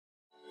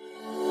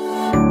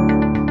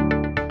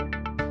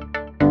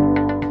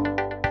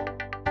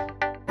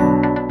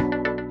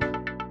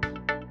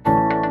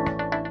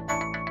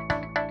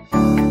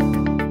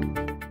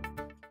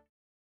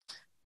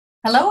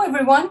Hello,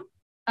 everyone.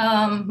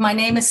 My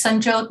name is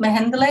Sanjyot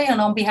Mehendale,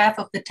 and on behalf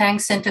of the Tang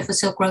Center for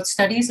Silk Road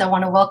Studies, I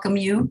want to welcome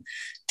you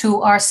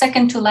to our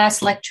second to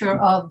last lecture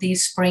of the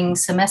spring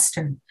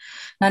semester.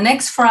 Now,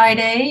 next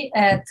Friday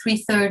at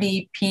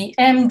 3:30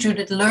 p.m.,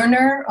 Judith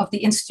Lerner of the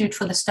Institute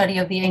for the Study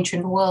of the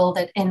Ancient World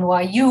at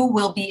NYU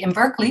will be in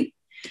Berkeley,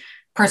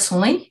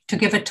 personally, to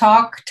give a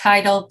talk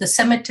titled The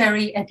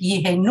Cemetery at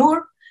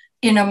Yihe-Nur,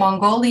 Inner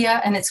Mongolia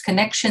and its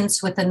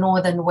connections with the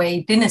Northern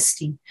Wei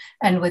dynasty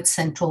and with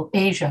Central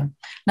Asia.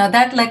 Now,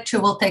 that lecture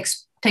will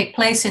take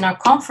place in our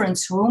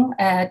conference room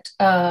at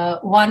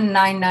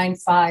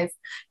 1995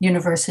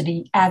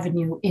 University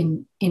Avenue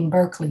in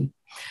Berkeley.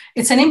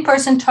 It's an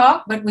in-person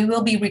talk, but we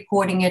will be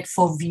recording it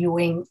for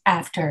viewing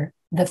after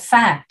the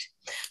fact.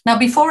 Now,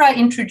 before I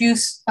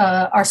introduce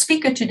our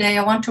speaker today,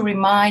 I want to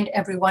remind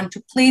everyone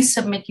to please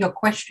submit your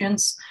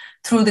questions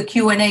through the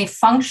Q&A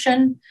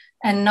function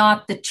and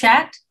not the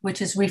chat,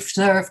 which is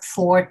reserved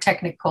for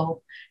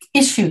technical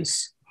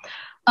issues.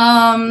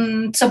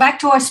 So back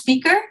to our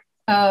speaker.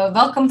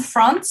 Welcome,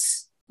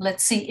 Frantz.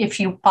 Let's see if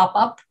you pop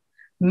up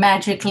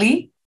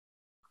magically.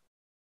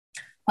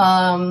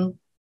 There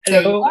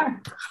you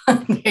are.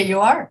 There you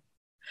are.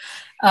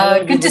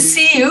 Good to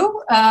see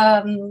you.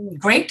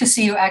 Great to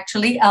see you,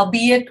 actually,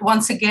 albeit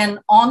once again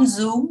on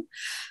Zoom.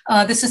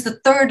 This is the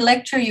third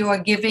lecture you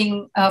are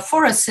giving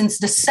for us since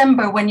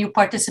December, when you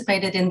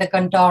participated in the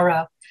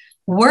Gandhara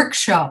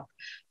workshop,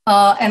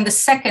 and the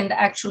second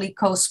actually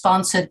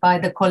co-sponsored by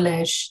the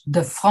Collège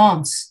de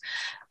France.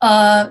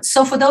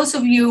 So for those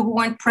of you who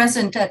weren't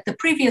present at the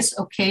previous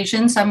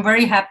occasions, I'm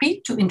very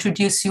happy to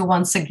introduce you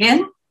once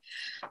again.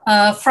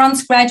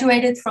 Frantz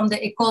graduated from the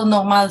École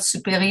Normale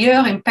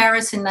Supérieure in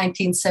Paris in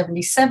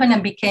 1977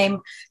 and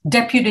became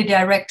deputy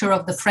director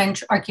of the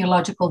French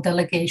archaeological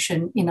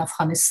delegation in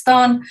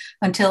Afghanistan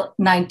until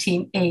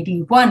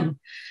 1981.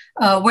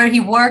 Where he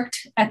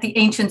worked at the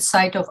ancient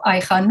site of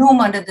Ai-Khanoum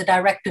under the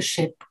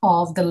directorship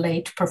of the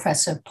late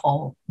Professor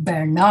Paul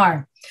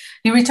Bernard.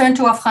 He returned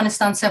to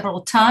Afghanistan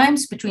several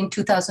times between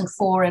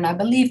 2004 and I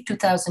believe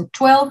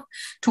 2012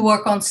 to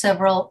work on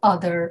several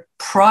other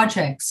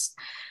projects.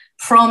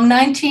 From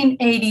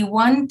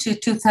 1981 to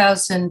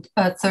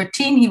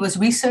 2013, he was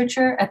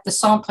researcher at the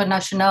Centre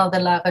National de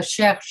la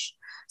Recherche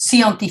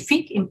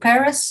Scientifique in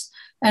Paris,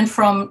 and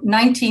from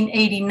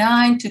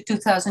 1989 to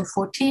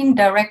 2014,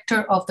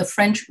 director of the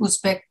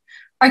French-Uzbek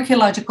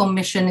Archaeological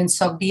Mission in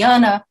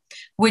Sogdiana,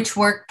 which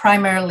worked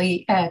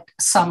primarily at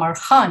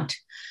Samarkand.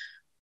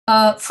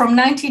 From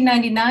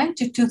 1999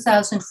 to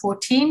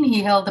 2014,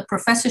 he held a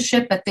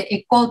professorship at the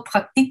École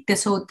Pratique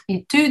des Hautes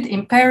Études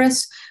in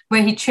Paris,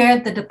 where he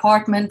chaired the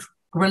department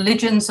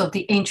Religions of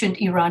the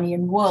Ancient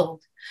Iranian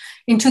World.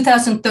 In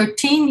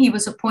 2013, he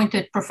was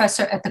appointed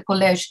professor at the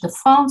Collège de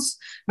France,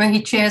 where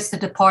he chairs the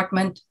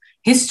department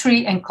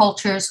History and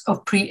Cultures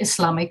of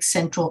Pre-Islamic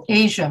Central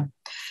Asia.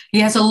 He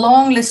has a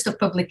long list of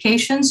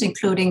publications,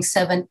 including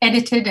 7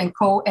 edited and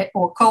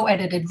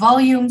co-edited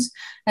volumes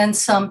and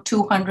some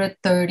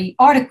 230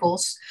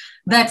 articles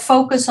that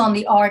focus on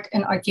the art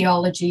and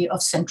archaeology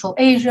of Central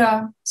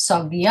Asia,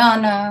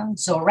 Sogdiana,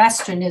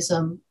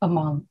 Zoroastrianism,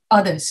 among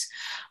others.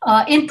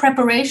 In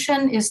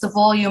preparation is the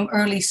volume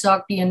Early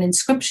Sogdian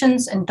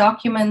Inscriptions and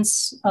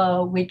Documents,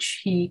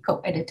 which he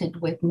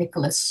co-edited with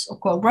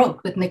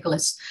co-wrote with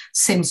Nicholas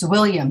Sims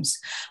Williams.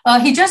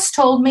 He just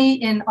told me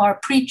in our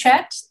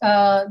pre-chat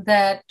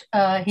that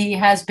he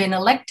has been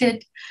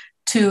elected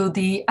to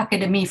the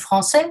Académie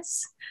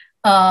Française.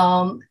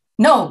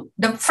 No,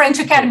 the French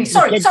Academy.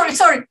 Sorry.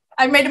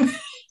 I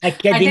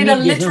did a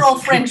literal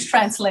French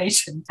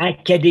translation.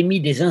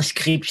 Académie des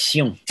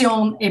Inscriptions.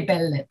 Et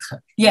Belles Lettres.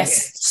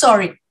 Yes,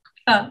 sorry.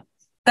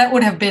 That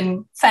would have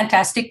been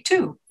fantastic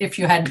too if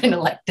you had been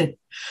elected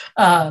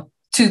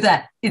to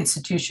that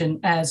institution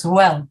as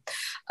well.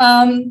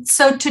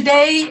 So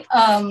today,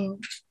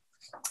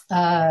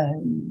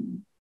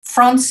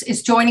 Frantz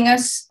is joining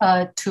us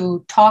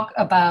to talk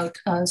about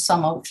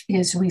some of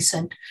his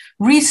recent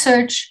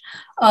research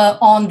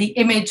on the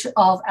image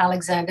of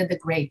Alexander the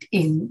Great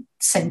in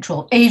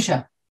Central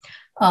Asia.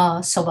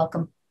 So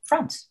welcome,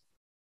 Frantz.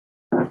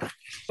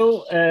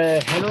 So,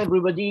 hello,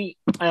 everybody.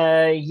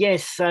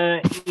 Yes,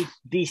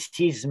 this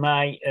is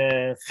my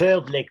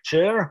third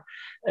lecture.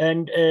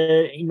 And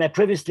in my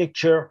previous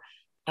lecture,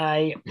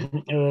 I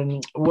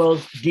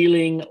was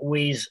dealing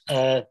with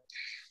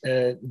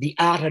the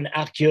art and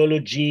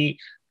archaeology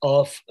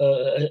of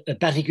a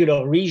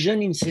particular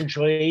region in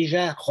Central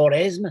Asia,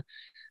 Khwarezm,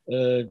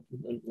 the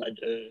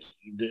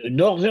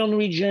northern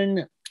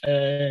region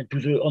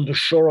on the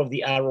shore of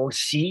the Aral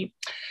Sea,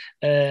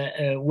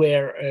 I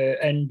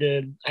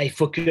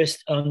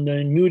focused on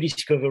new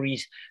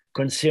discoveries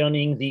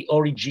concerning the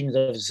origins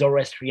of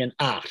Zoroastrian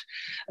art.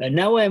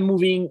 Now I'm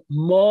moving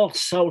more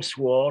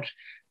southward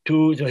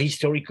to the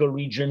historical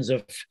regions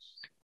of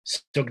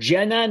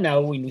Sogdiana,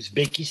 now in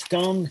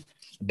Uzbekistan,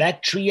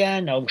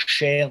 Bactria, now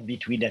shared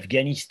between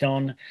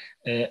Afghanistan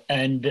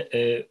and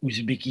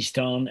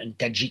Uzbekistan and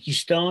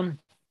Tajikistan,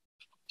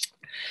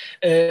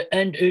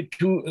 and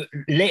to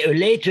a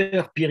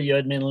later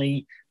period,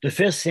 mainly the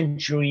first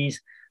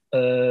centuries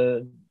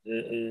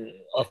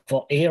of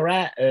our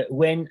era,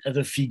 when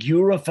the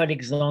figure of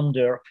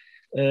Alexander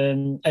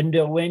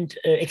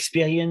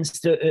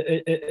experienced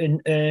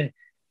an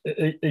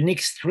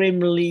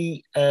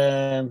extremely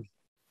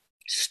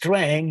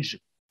strange,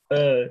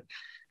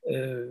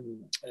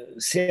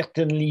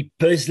 certainly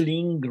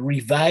puzzling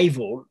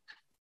revival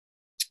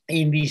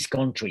in these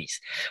countries.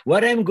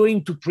 What I'm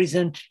going to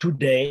present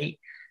today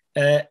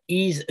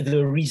is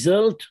the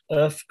result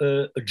of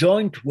a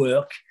joint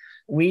work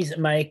with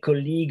my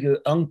colleague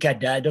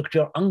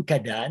Dr.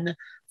 Ankadan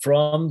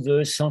from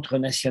the Centre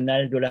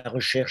National de la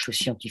Recherche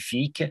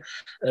Scientifique.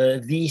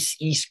 This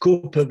is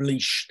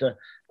co-published.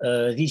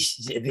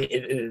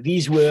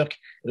 This work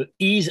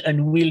is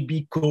and will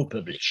be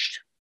co-published.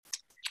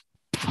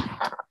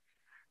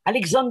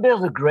 Alexander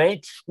the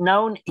Great,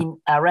 known in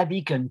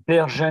Arabic and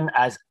Persian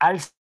as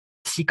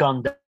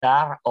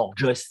Al-Sikandar or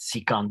just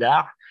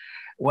Sikandar,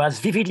 was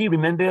vividly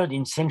remembered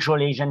in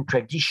Central Asian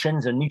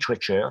traditions and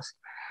literatures,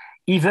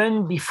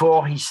 even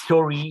before his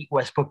story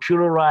was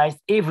popularized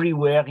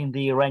everywhere in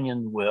the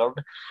Iranian world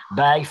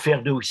by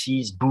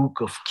Ferdowsi's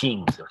Book of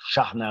Kings,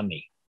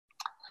 Shahnameh.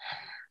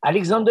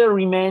 Alexander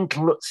remained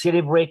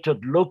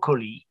celebrated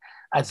locally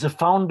as the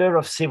founder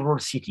of several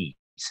cities,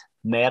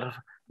 Merv,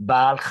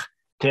 Balkh,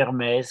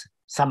 Termez,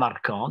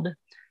 Samarkand,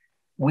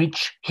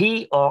 which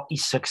he or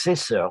his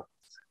successor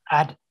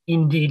had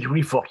indeed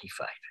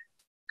refortified.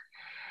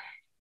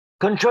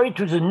 Contrary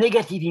to the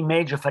negative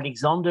image of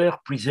Alexander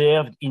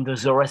preserved in the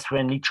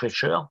Zoroastrian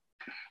literature,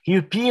 he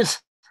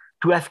appears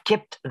to have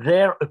kept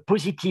there a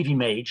positive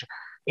image,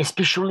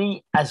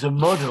 especially as a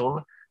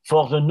model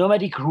for the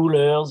nomadic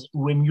rulers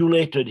who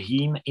emulated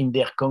him in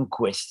their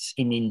conquests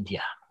in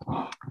India.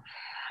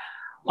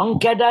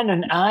 Ankadan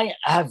and I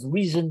have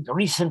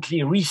recently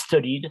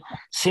restudied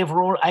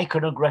several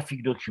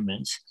iconographic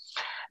documents,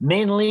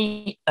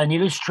 mainly an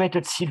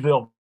illustrated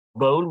silver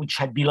bowl which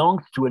had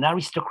belonged to an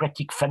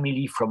aristocratic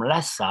family from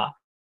Lhasa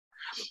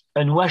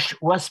and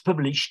was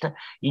published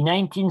in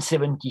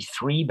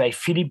 1973 by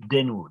Philip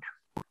Denwood.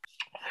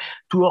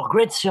 To our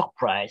great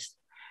surprise,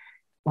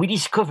 we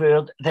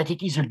discovered that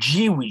it is a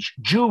Jewish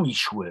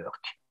work,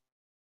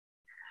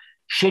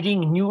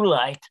 shedding new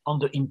light on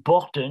the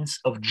importance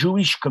of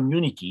Jewish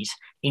communities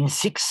in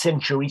 6th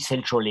century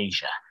Central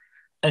Asia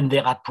and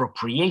their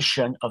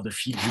appropriation of the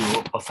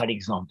figure of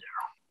Alexander.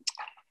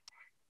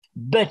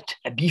 But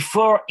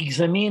before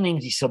examining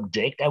this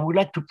subject, I would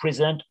like to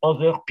present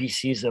other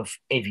pieces of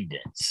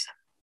evidence.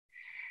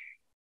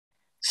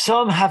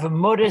 Some have a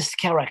modest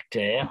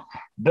character,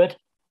 but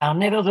are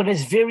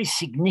nevertheless very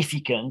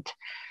significant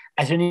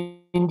as an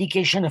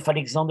indication of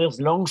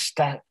Alexander's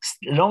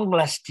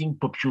long-lasting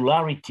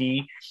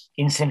popularity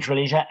in Central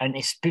Asia and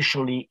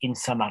especially in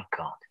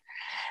Samarkand.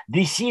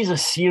 This is a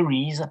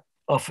series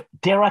of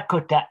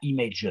terracotta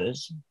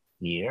images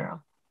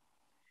here,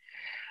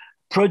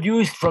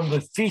 produced from the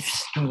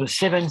 5th to the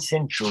 7th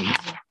centuries,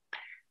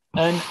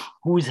 and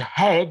whose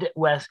head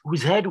was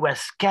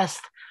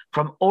cast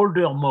from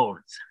older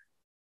molds.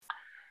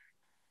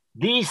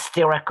 These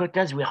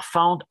terracottas were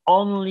found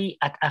only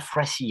at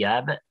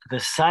Afrasiab, the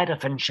site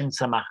of ancient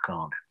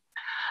Samarkand.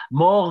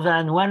 More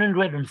than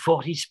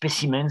 140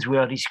 specimens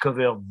were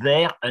discovered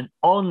there and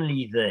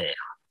only there,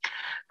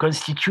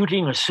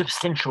 constituting a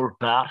substantial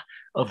part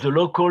of the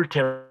local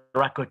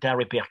terracotta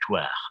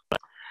repertoire.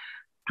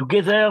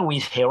 Together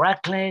with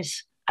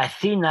Heracles,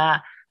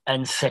 Athena,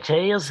 and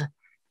satyrs,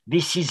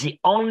 this is the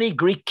only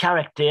Greek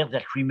character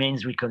that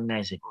remains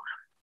recognizable.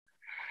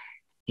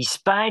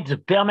 Despite the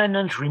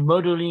permanent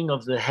remodeling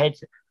of the head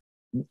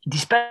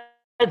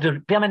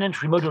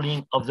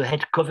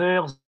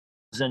covers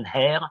and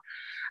hair,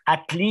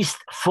 at least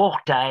 4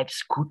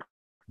 types could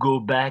go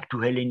back to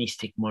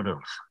Hellenistic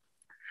models.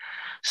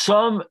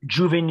 Some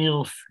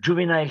juvenile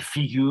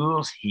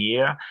figures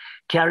here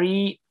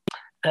carry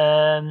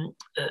a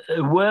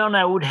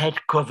worn-out head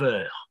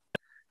cover,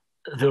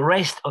 the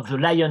rest of the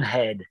lion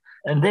head,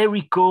 and they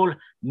recall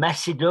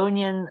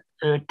Macedonian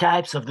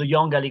types of the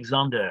young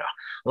Alexander,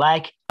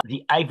 like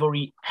the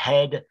ivory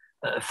head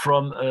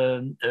from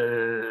the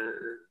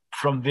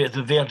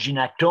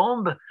Vergina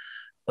tomb,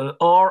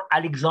 or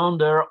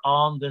Alexander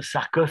on the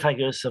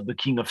sarcophagus of the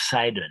King of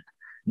Sidon,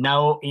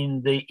 now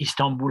in the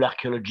Istanbul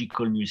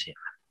Archaeological Museum.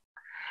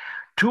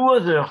 2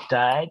 other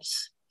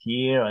types,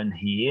 here and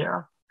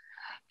here,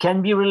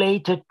 can be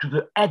related to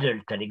the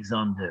adult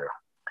Alexander.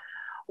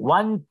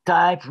 One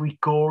type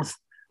recalls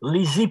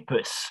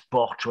Lysippus'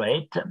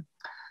 portrait,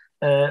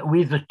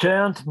 with the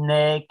turned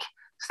neck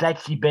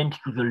slightly bent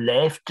to the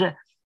left,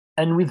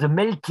 and with the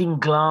melting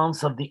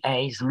glance of the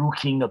eyes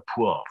looking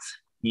upwards,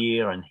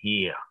 here and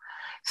here.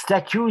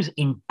 Statues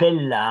in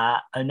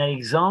Pella and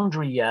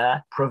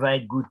Alexandria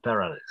provide good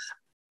parallels.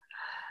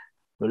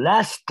 The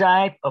last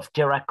type of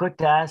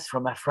terracottas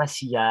from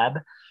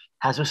Afrasiab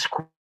has a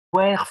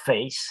square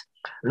face,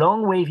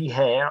 long wavy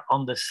hair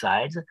on the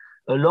sides,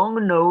 a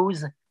long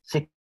nose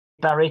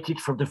separated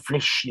from the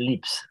fleshy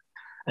lips,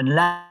 and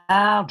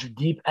large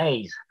deep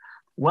eyes,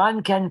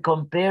 one can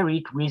compare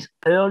it with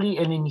early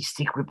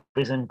Hellenistic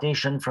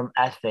representation from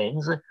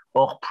Athens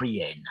or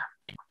Priene.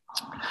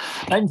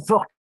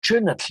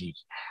 Unfortunately,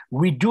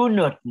 we do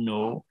not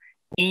know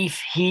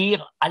if here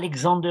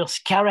Alexander's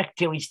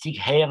characteristic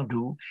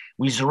hairdo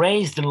with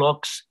raised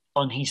locks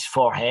on his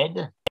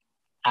forehead,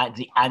 at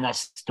the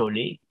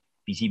anastole,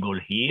 visible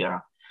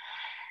here,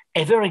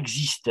 ever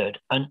existed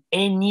on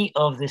any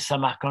of the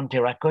Samarkand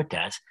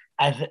terracottas,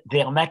 as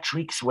their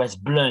matrix was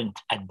blunt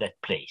at that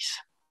place.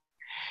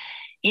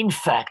 In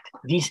fact,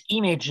 these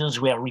images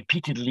were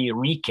repeatedly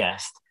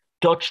recast,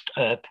 touched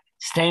up,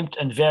 stamped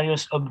on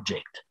various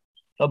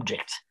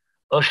objects,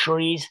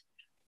 ossuaries,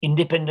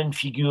 independent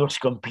figures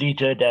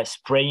completed as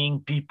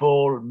praying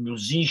people,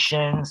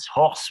 musicians,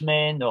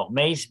 horsemen, or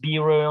mace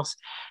bearers,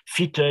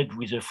 fitted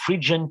with a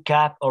Phrygian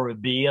cap or a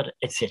beard,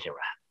 etc.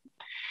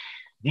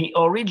 The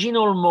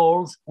original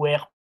molds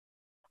were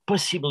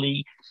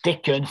possibly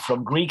taken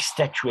from Greek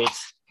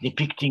statuettes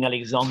depicting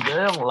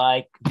Alexander,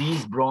 like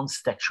this bronze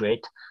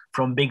statuette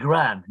from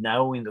Begram,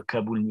 now in the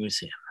Kabul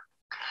Museum.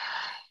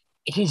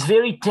 It is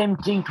very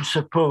tempting to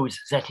suppose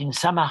that in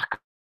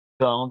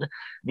Samarkand,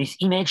 this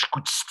image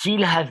could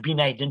still have been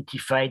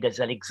identified as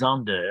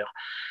Alexander,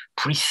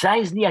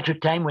 precisely at a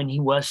time when he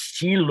was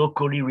still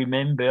locally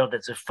remembered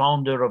as the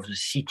founder of the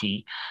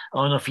city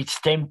and of its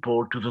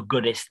temple to the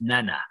goddess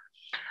Nana,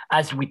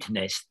 as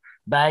witnessed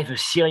by the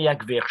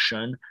Syriac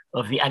version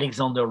of the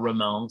Alexander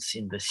romance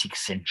in the 6th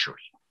century.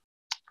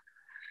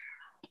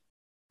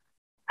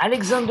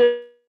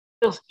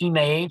 Alexander's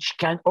image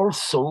can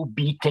also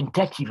be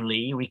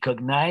tentatively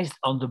recognized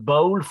on the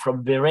bowl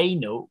from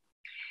Verano,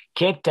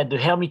 kept at the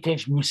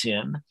Hermitage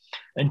Museum,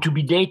 and to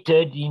be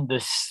dated in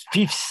the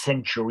 5th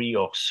century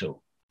or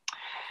so.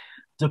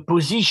 The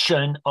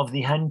position of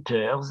the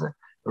hunters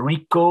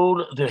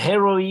recall the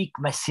heroic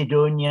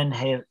Macedonian,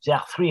 there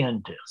are 3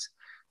 hunters.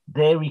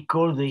 They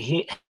recall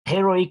the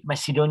heroic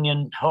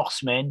Macedonian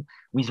horsemen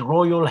with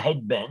royal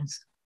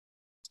headbands,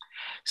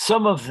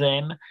 some of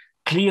them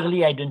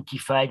clearly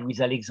identified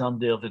with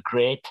Alexander the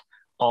Great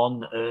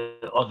on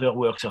other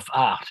works of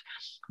art.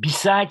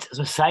 Besides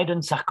the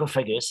Sidon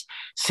sarcophagus,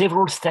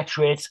 several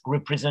statuettes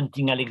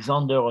representing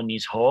Alexander on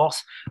his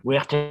horse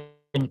were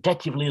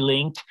tentatively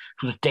linked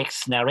to the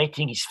texts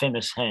narrating his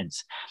famous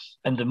hunts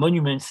and the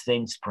monuments they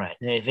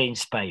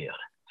inspired.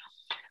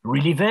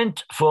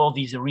 Relevant for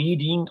this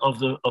reading of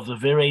the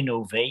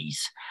Verano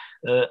vase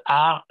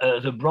are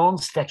the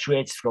bronze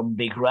statuettes from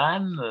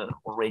Begram,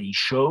 already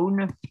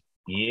shown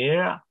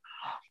here,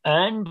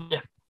 and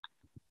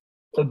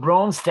a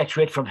bronze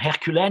statuette from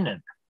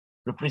Herculaneum,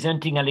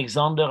 representing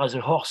Alexander as a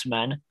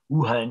horseman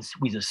who hunts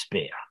with a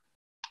spear.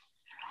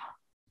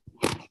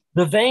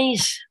 The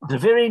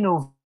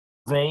Verano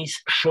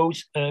vase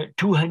shows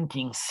 2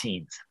 hunting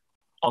scenes.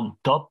 On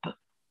top,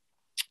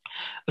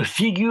 a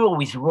figure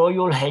with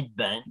royal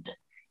headband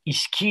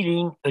is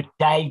killing a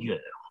tiger,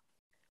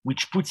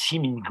 which puts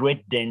him in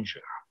great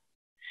danger.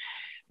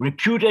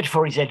 Reputed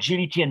for his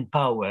agility and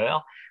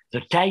power, the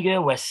tiger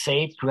was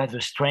said to have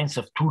the strength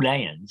of 2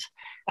 lions,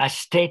 as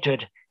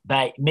stated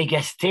by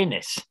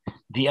Megasthenes,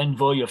 the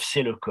envoy of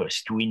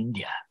Seleucus to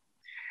India.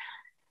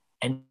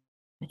 And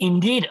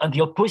indeed, on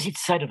the opposite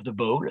side of the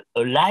bowl,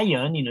 a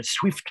lion in a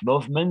swift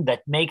movement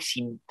that makes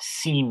him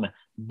seem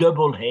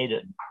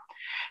double-headed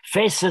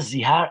faces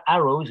the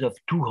arrows of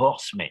 2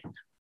 horsemen.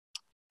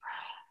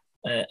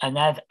 And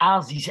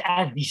as these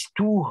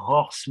 2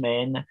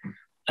 horsemen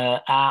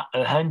are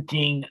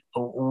hunting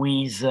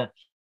with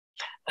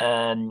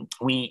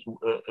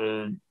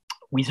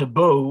a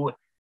bow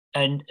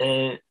and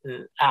are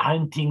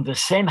hunting the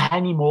same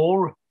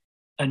animal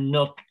and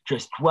not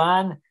just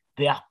one,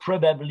 they are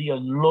probably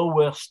on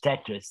lower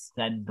status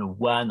than the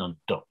one on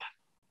top.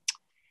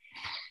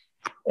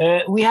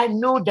 We had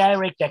no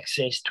direct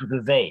access to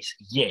the vase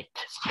yet,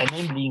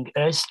 enabling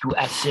us to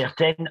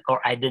ascertain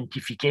our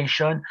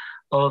identification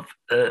of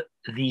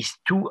these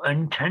 2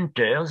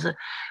 hunters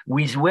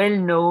with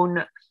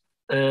well-known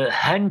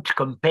hunt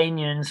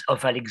companions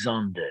of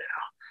Alexander.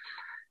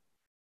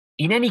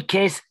 In any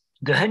case,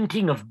 the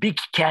hunting of big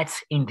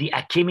cats in the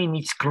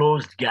Achaemenids'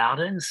 closed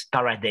gardens,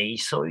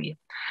 Paradiesoi,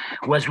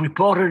 was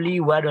reportedly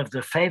one of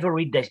the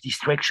favorite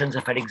distractions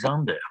of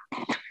Alexander,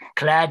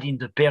 clad in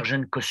the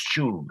Persian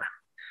costume.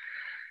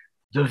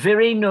 The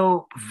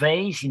Verano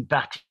vase in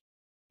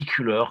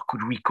particular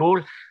could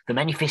recall the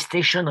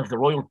manifestation of the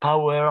royal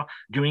power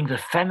during the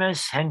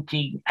famous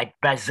hunting at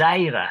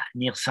Bazaira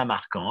near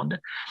Samarkand,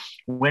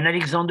 when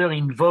Alexander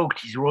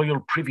invoked his royal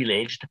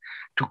privilege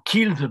to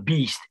kill the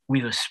beast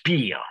with a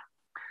spear.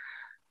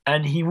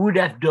 And he would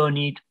have done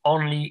it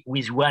only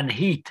with 1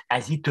 hit,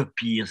 as it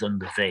appears on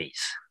the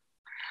vase.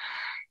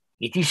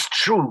 It is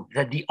true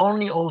that the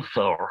only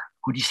author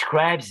who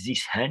describes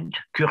this hunt,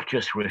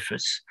 Curtius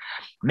Rufus,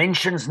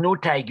 mentions no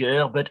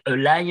tiger, but a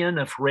lion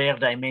of rare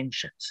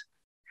dimensions.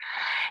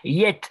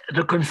 Yet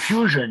the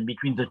confusion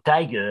between the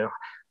tiger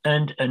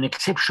and an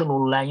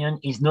exceptional lion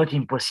is not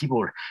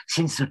impossible,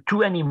 since the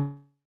 2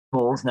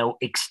 animals now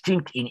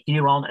extinct in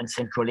Iran and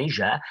Central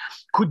Asia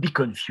could be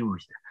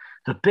confused.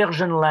 The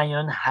Persian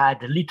lion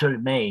had little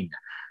mane,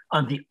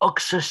 On the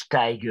Oxus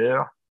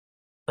tiger,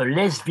 a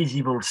less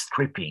visible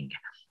stripping,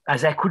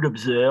 as I could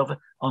observe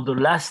on the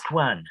last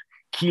one,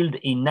 killed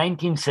in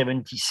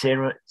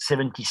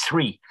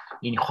 1973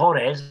 in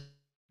Collège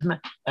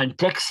and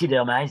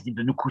taxidermized in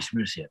the Nukus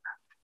Museum.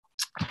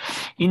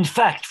 In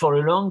fact, for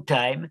a long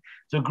time,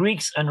 the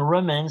Greeks and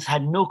Romans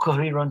had no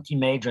coherent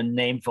image and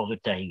name for the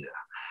tiger.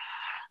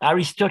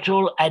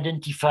 Aristotle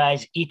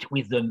identifies it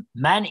with the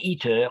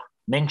man-eater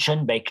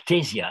mentioned by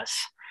Ctesias,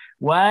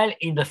 while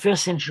in the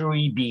 1st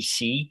century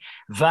BC,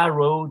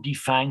 Varro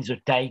defines the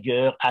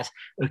tiger as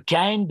a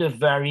kind of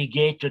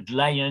variegated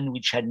lion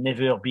which had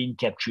never been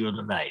captured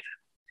alive.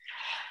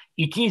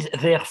 It is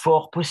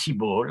therefore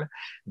possible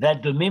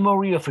that the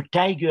memory of a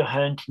tiger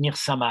hunt near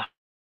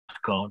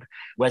Samarkand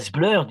was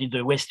blurred in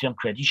the Western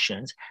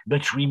traditions,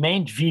 but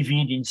remained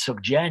vivid in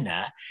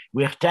Sogdiana,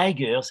 where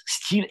tigers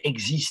still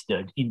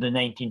existed in the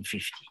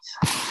 1950s.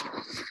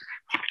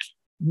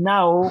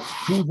 Now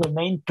to the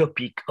main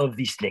topic of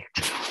this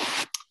lecture.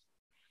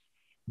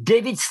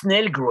 David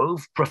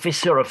Snellgrove,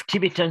 professor of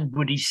Tibetan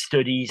Buddhist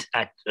studies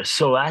at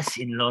SOAS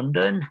in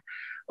London,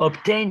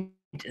 obtained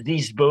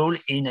this bowl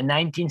in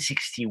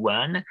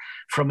 1961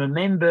 from a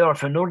member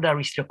of an old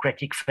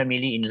aristocratic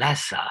family in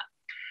Lhasa,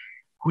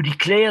 who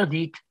declared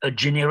it a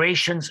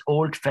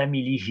generations-old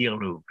family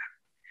heirloom.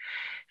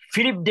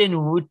 Philip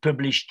Denwood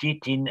published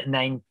it in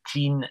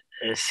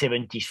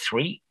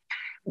 1973,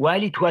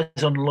 while it was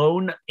on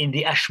loan in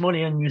the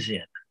Ashmolean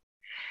Museum.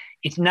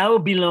 It now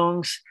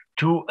belongs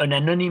to an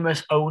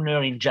anonymous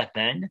owner in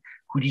Japan,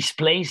 who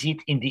displays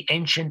it in the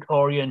Ancient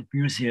Orient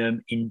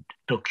Museum in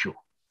Tokyo.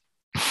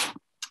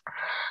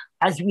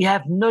 As we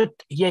have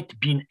not yet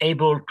been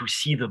able to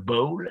see the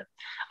bowl,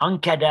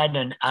 Ankadan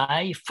and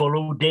I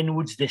follow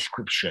Denwood's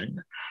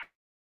description,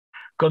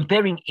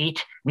 comparing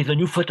it with the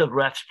new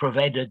photographs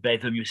provided by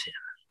the museum.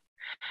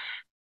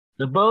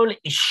 The bowl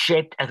is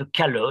shaped as a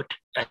calotte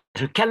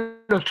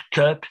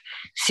cup,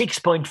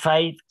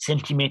 6.5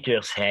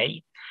 centimeters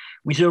high,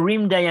 with a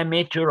rim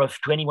diameter of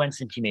 21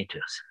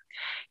 centimeters.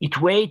 Its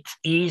weight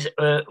is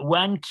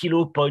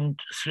 1.34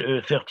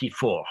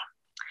 kg.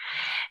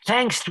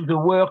 Thanks to the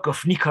work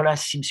of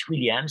Nicholas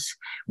Sims-Williams,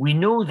 we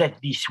know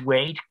that this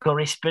weight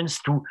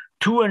corresponds to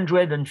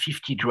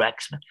 250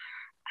 drachms,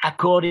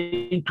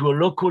 according to a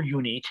local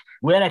unit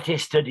well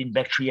attested in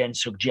Bactria and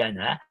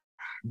Sogdiana,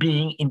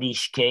 being in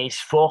this case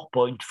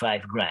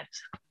 4.5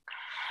 grams.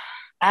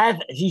 As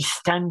this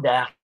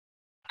standard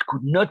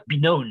could not be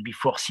known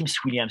before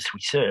Sims-Williams'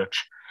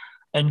 research,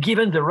 and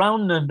given the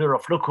round number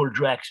of local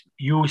drachms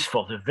used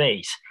for the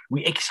vase,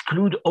 we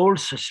exclude all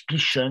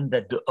suspicion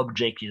that the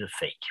object is a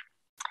fake.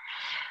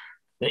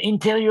 The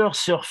interior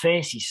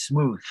surface is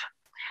smooth.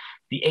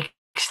 The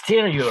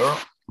exterior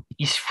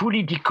is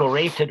fully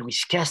decorated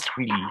with cast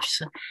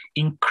reliefs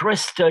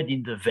incrusted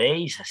in the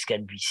vase, as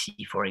can be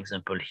seen, for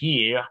example,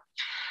 here,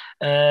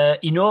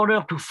 in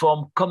order to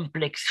form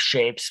complex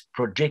shapes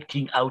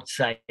projecting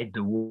outside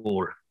the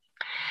wall.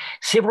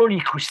 Several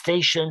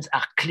incrustations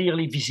are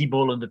clearly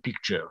visible on the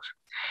pictures.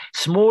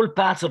 Small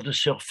parts of the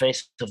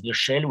surface of the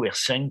shell were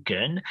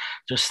sunken.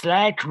 The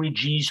slight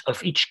ridges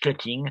of each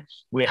cutting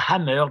were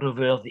hammered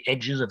over the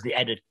edges of the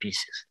added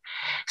pieces.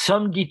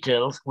 Some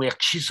details were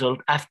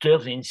chiseled after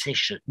the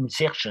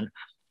insertion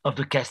of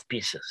the cast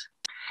pieces.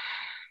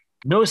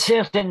 No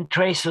certain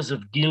traces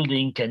of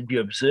gilding can be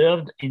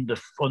observed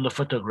on the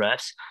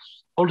photographs,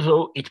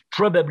 although it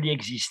probably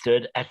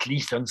existed at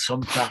least on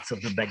some parts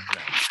of the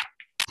background.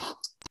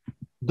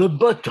 The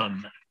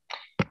bottom,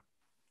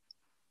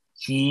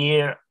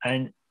 here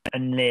and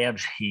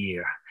enlarged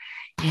here,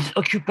 is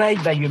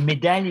occupied by a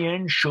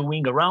medallion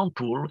showing a round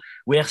pool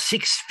where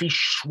 6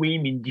 fish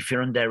swim in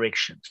different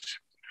directions.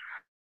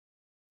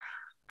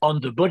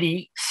 On the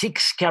body,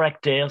 6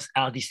 characters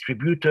are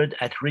distributed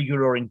at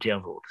regular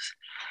intervals.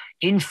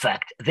 In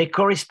fact, they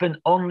correspond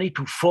only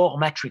to 4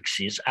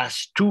 matrices,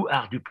 as 2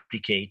 are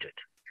duplicated.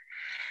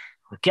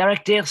 The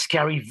characters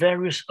carry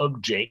various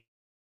objects,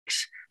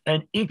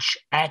 and each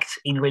acts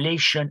in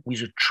relation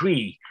with a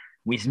tree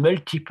with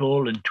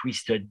multiple and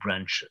twisted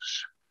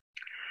branches.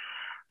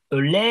 A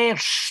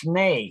large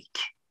snake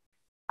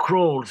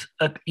crawls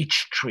up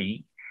each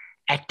tree,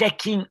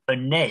 attacking a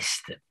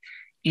nest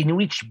in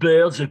which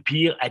birds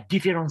appear at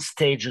different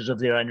stages of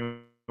their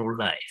annual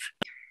life,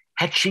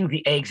 hatching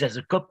the eggs as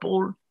a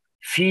couple,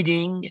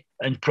 feeding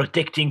and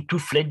protecting 2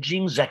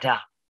 fledglings that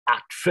are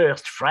at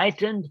first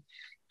frightened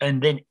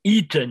and then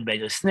eaten by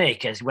the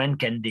snake, as one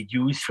can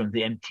deduce from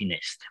the empty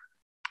nest.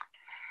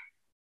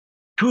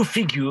 2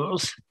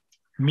 figures,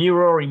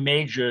 mirror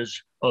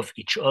images of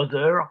each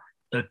other,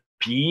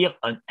 appear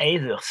on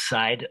either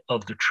side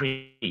of the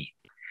tree.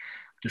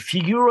 The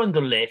figure on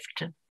the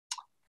left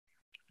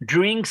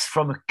drinks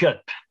from a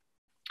cup.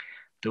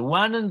 The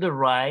one on the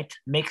right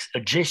makes a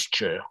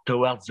gesture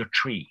towards the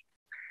tree.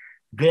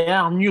 They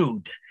are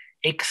nude,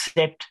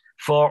 except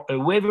for a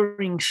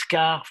wavering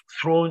scarf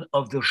thrown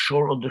on the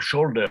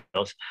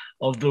shoulders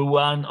of the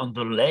one on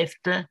the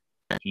left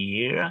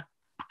here,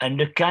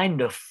 and a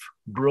kind of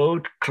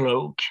broad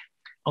cloak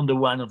on the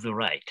one on the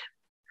right.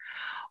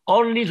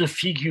 Only the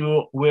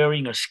figure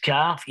wearing a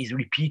scarf is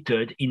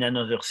repeated in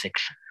another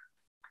section.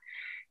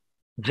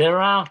 There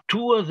are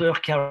two other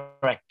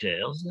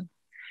characters,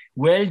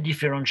 well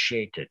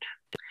differentiated.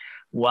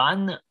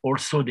 One,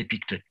 also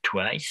depicted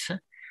twice,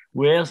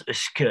 wears a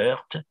skirt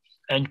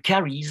and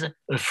carries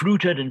a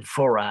fluted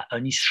amphora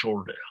on his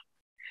shoulder.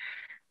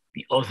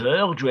 The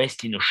other,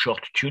 dressed in a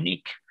short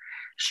tunic,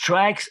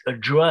 strikes a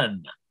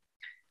drum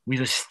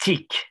with a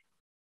stick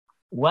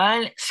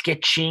while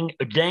sketching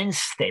a dance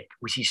step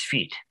with his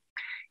feet.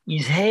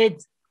 His head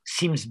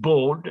seems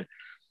bald,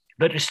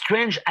 but a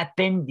strange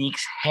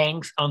appendix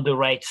hangs on the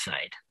right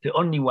side, the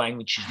only one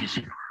which is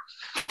visible.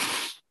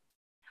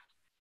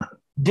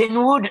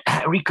 Denwood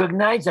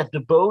recognized that the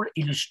bowl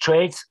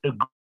illustrates a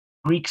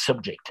Greek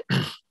subject.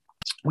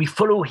 We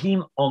follow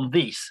him on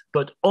this,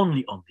 but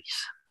only on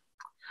this.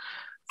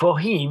 For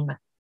him,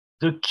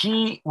 the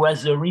key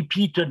was a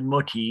repeated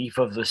motif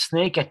of the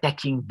snake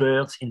attacking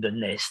birds in the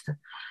nest,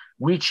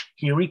 which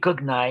he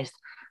recognized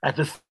as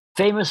the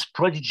famous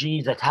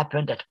prodigy that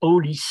happened at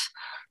Aulis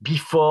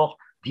before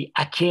the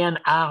Achaean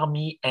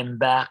army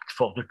embarked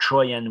for the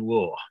Trojan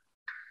War.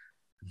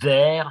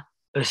 There,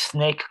 a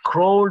snake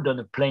crawled on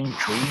a plane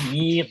tree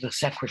near the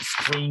sacred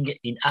spring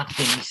in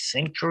Artemis'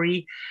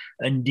 sanctuary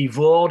and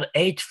devoured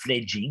 8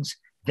 fledglings,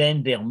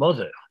 then their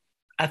mother,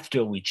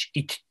 after which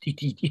it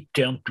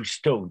turned to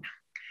stone.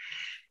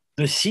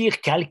 The seer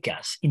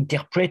Calchas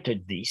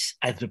interpreted this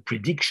as the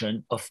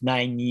prediction of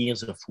 9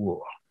 years of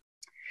war.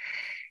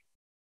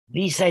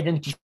 This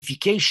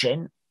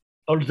identification,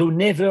 although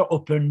never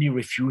openly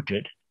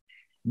refuted,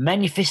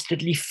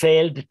 manifestly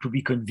failed to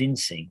be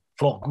convincing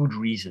for good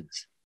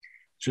reasons.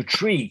 The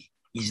tree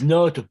is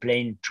not a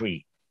plain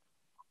tree.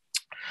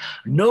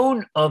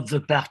 None of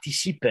the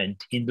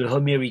participants in the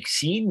Homeric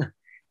scene,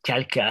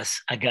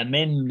 Calchas,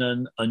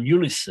 Agamemnon, and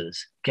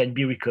Ulysses, can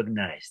be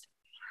recognized.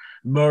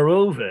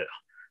 Moreover,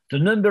 the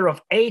number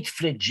of 8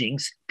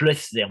 fledglings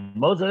plus their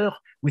mother,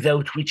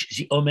 without which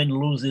the omen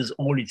loses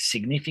all its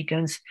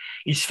significance,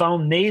 is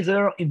found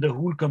neither in the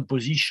whole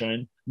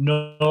composition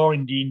nor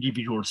in the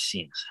individual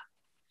scenes.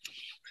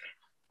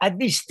 At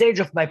this stage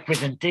of my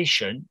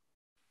presentation,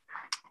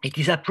 it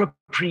is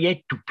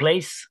appropriate to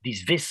place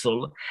this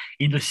vessel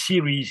in the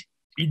series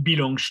it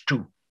belongs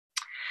to.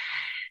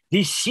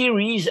 This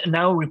series,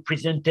 now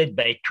represented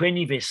by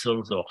 20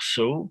 vessels or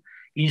so,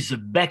 is the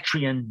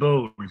Bactrian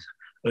bowls,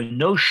 a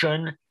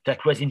notion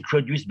that was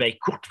introduced by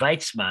Kurt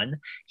Weitzman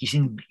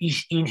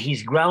in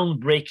his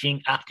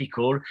groundbreaking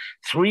article,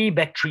 3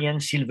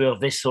 Bactrian silver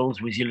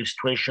vessels with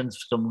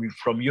illustrations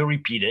from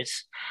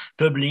Euripides,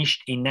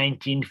 published in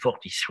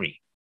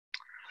 1943.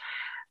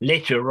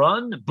 Later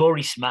on,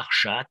 Boris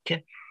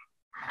Marshak,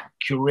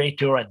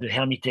 curator at the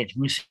Hermitage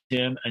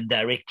Museum and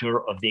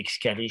director of the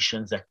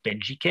excavations at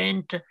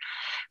Belgique,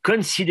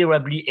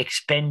 considerably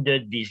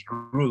expanded this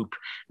group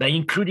by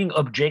including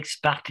objects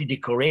partly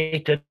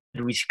decorated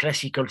with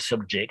classical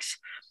subjects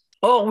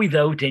or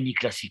without any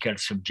classical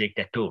subject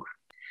at all.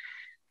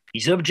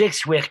 These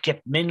objects were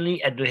kept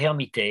mainly at the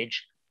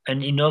Hermitage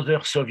and in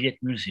other Soviet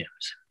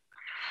museums.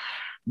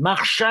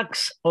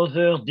 Marshak's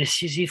other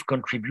decisive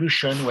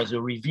contribution was a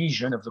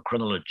revision of the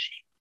chronology.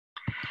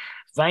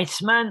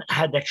 Weitzman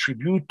had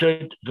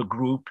attributed the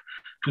group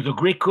to the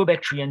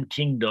Greco-Bactrian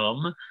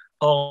kingdom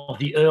or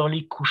the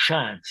early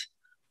Kushans,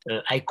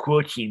 I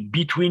quote him,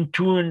 between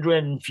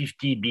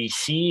 250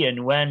 BC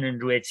and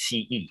 100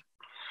 CE.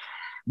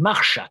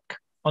 Marshak,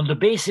 on the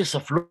basis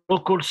of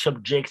local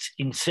subjects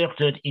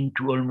inserted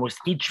into almost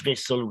each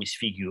vessel with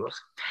figures,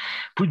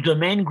 put the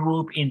main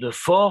group in the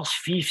 4th,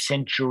 5th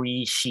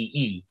century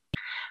CE,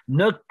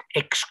 not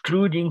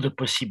excluding the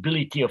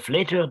possibility of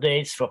later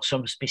dates for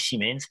some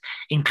specimens,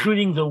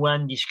 including the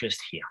one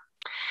discussed here.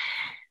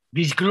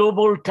 This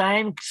global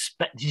time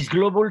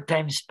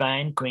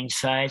span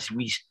coincides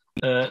with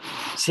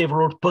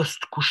several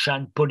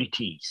post-Kushan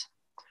polities.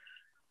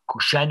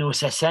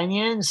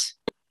 Kushano-Sassanians,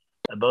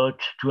 about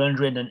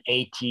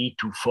 280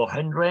 to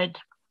 400.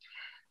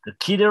 The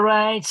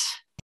Kidarites,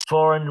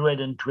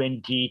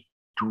 420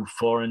 to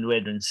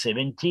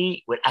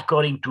 470, well,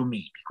 according to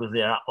me, because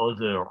there are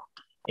other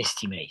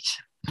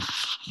estimates.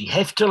 The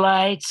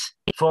Heftalites,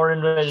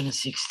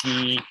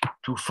 460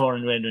 to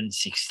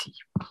 460.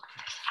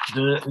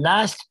 The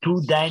last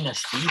 2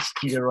 dynasties,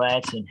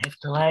 Kidarites and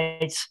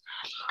Heftalites,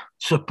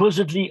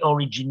 supposedly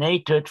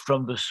originated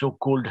from the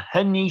so-called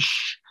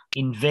Hunnish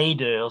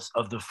invaders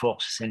of the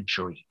 4th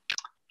century.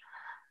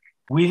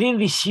 Within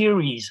this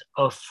series,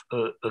 a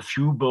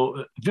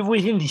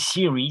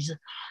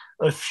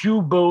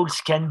few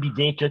bowls can be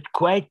dated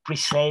quite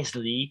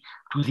precisely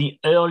to the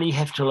early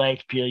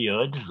Heptalite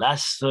period,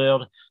 last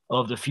third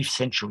of the 5th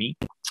century,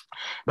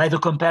 by the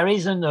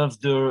comparison of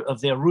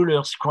their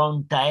rulers'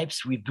 crown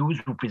types with those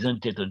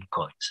represented on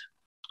coins.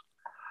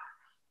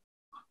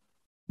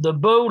 The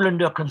bowl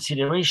under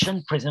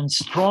consideration presents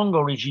strong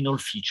original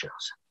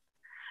features.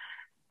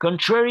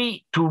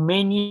 Contrary to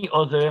many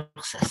other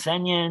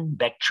Sassanian,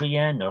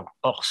 Bactrian,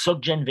 or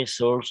Sogdian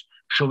vessels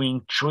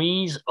showing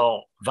trees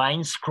or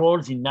vine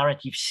scrolls in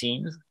narrative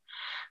scenes,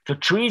 The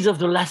trees of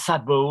the Lhasa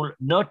bowl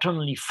not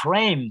only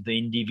frame the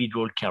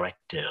individual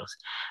characters,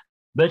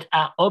 but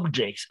are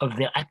objects of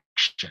their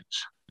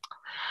actions.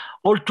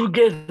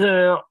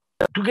 Together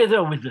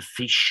with the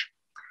fish,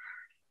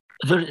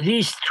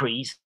 these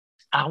trees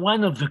are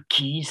one of the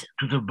keys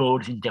to the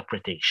bowl's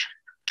interpretation.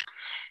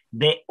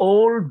 They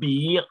all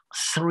bear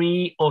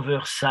 3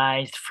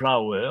 oversized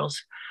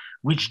flowers,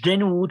 which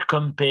then would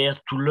compare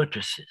to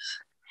lotuses.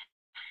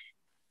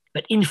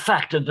 But in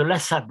fact, in the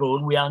Lhasa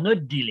bowl, we are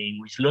not dealing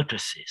with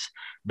lotuses,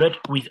 but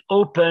with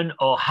open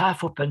or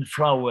half-open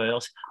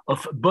flowers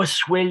of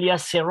Boswellia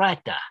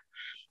serrata,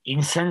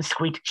 in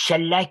Sanskrit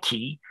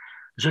shallaki,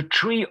 the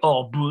tree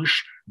or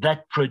bush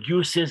that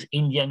produces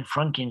Indian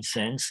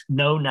frankincense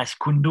known as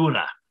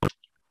kundura.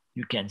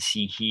 You can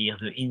see here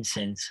the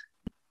incense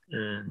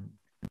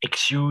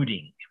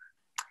exuding.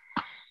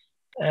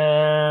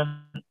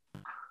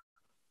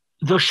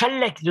 The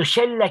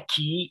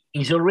shallaki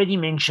is already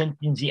mentioned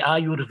in the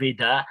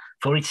Ayurveda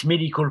for its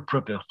medical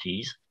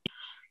properties.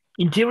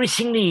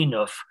 Interestingly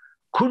enough,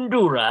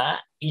 kundura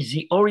is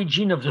the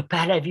origin of the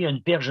Pahlavi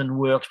and Persian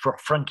word for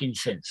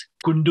frankincense,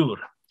 kundur,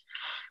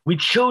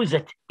 which shows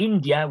that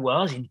India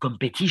was, in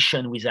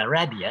competition with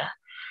Arabia,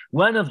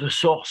 one of the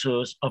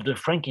sources of the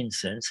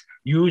frankincense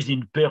used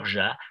in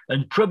Persia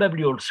and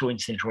probably also in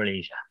Central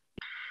Asia.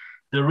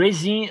 The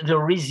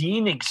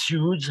resin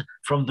exudes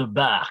from the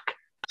bark,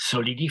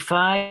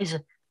 solidifies,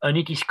 and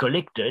it is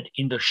collected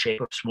in the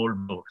shape of small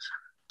balls.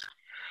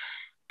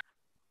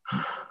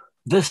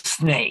 The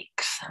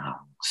snakes.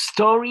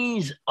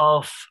 Stories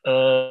of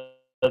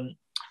you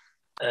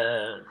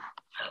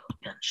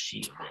can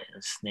see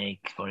the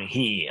snake for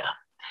here.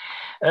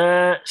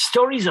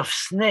 Stories of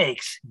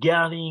snakes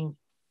guarding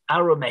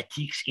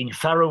aromatics in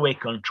faraway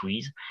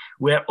countries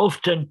were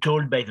often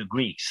told by the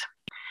Greeks.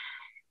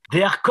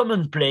 They are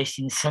commonplace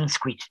in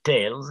Sanskrit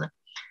tales,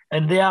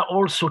 and they are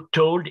also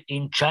told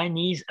in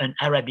Chinese and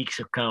Arabic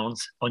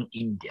accounts on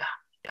India.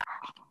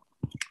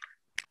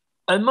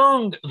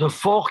 Among the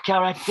 4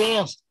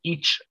 characters,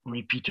 each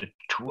repeated,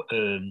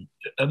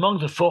 among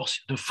the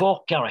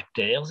 4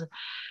 characters,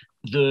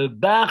 the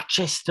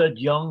bare-chested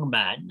young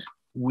man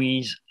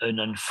with an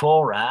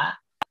amphora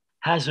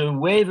has a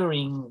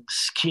wavering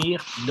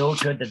skirt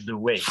noted at the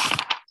waist,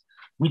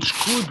 which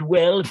could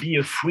well be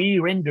a free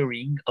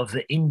rendering of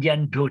the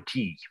Indian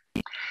dhoti.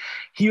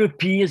 He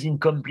appears in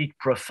complete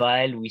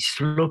profile with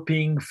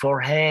sloping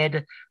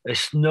forehead, a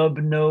snub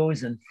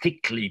nose, and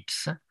thick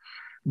lips,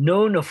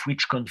 none of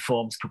which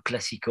conforms to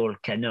classical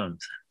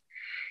canons.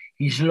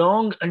 His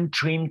long,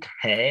 untrimmed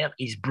hair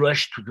is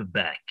brushed to the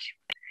back.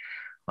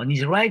 On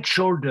his right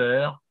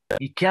shoulder,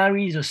 he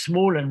carries a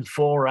small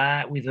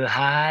amphora with a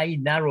high,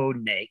 narrow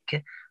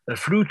neck, a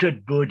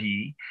fluted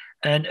body,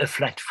 and a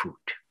flat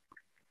foot.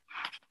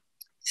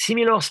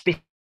 Similar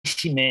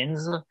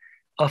specimens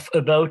of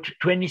about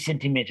 20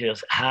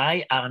 centimeters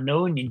high are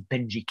known in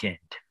Penjikent.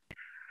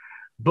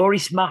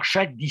 Boris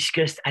Marchak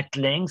discussed at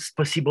length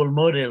possible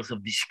models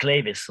of these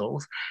clay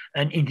vessels,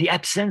 and in the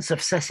absence of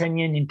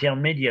Sasanian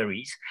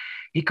intermediaries,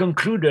 he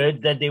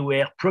concluded that they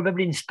were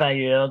probably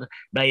inspired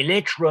by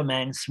late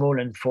Roman small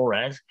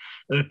amphoras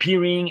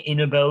appearing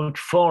in about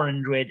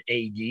 400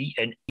 AD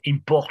and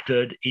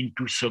imported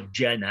into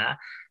Sogdiana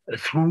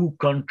through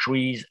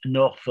countries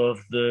north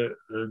of the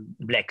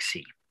Black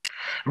Sea.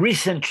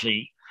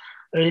 Recently,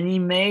 an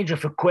image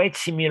of a quite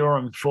similar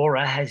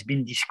amphora has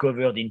been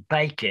discovered in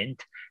Paikent,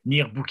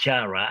 near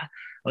Bukhara,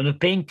 on a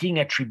painting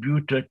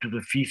attributed to the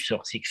 5th or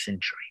 6th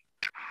century.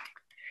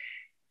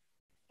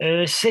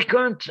 A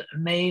second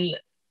male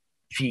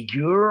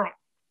figure,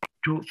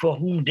 for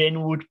whom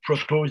Denwood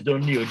proposed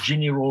only a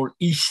general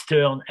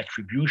Eastern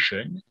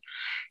attribution,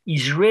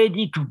 is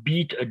ready to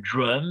beat a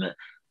drum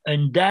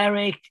and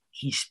direct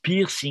his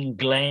piercing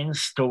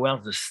glance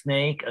towards the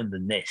snake and the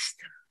nest.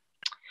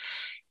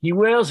 He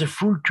wears a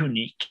full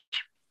tunic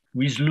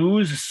with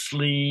loose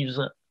sleeves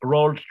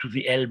rolled to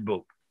the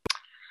elbow.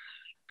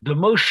 The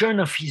motion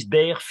of his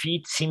bare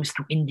feet seems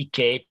to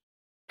indicate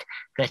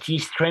that he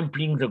is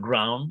trampling the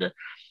ground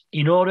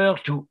in order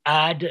to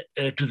add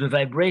to the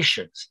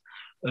vibrations,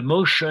 a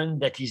motion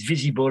that is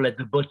visible at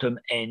the bottom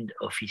end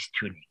of his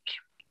tunic.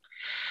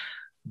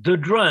 The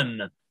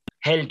drum,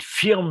 held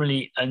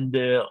firmly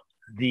under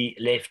the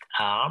left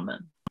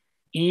arm,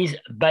 is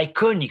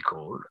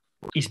biconical,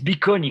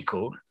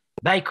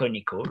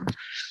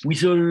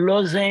 with a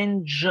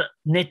lozenge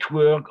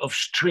network of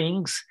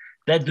strings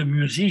that the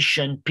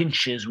musician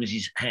pinches with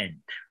his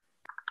hand.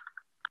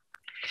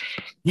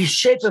 This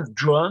shape of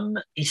drum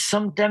is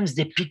sometimes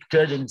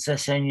depicted in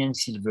Sasanian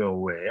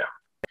silverware.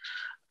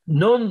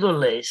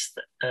 Nonetheless,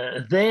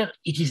 there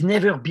it is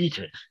never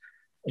beaten,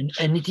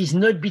 and it is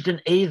not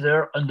beaten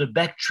either on the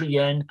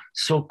Bactrian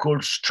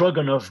so-called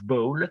Stroganov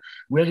bowl,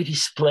 where it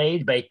is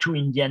played by 2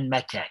 Indian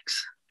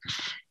macaques.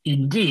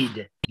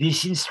 Indeed,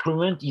 this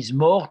instrument is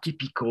more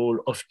typical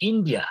of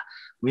India,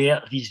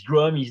 where this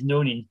drum is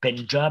known in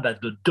Punjab as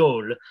the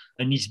dole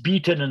and is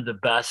beaten on the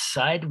bass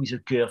side with a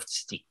curved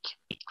stick.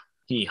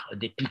 Here, a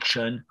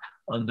depiction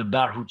on the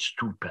Barhut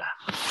stupa.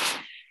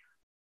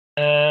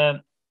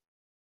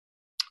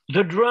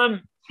 The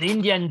drum, the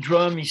Indian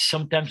drum, is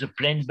sometimes a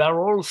plain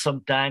barrel,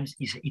 sometimes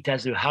it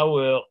has a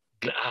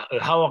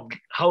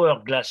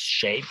hourglass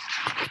shape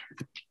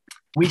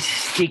with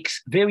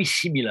sticks very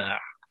similar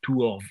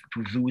to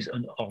those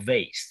on our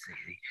vase.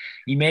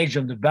 The image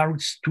on the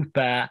Barut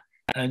stupa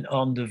and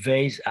on the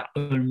vase are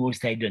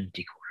almost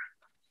identical.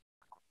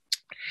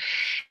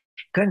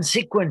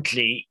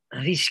 Consequently,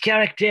 this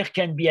character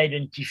can be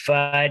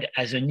identified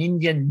as an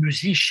Indian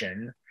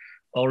musician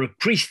or a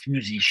priest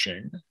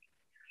musician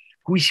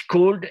who is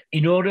called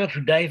in order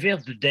to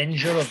divert the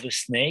danger of the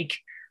snake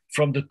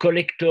from the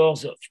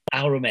collectors of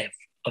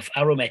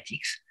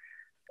aromatics,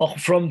 or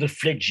from the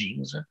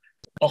fledglings,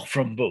 or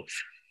from both.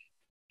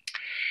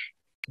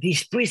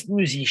 This priest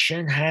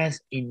musician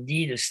has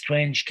indeed a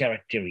strange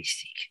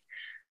characteristic: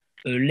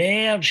 a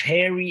large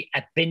hairy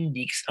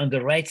appendix on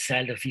the right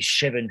side of his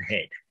shaven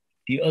head.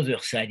 The other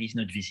side is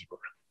not visible.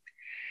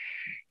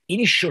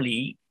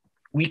 Initially,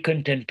 we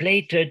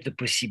contemplated the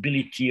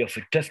possibility of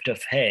a tuft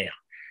of hair,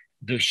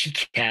 the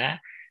shika,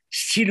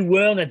 still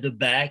worn at the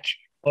back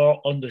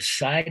or on the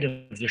side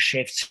of the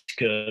shaved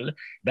skull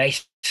by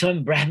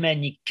some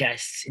Brahmanic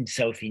castes in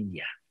South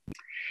India.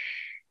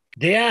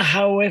 They are,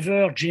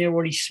 however,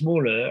 generally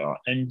smaller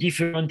and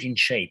different in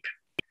shape.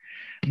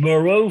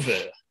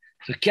 Moreover,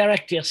 the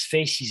character's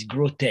face is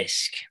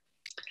grotesque,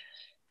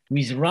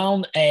 with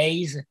round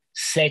eyes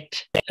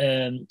set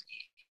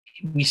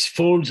with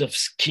folds of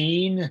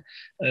skin,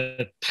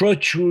 a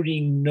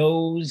protruding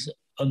nose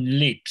and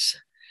lips,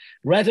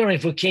 rather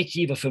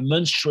evocative of a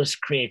monstrous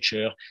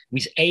creature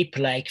with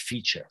ape-like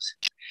features.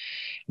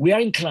 We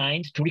are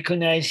inclined to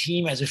recognize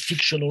him as a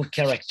fictional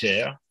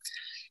character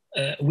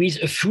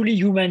with a fully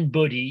human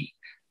body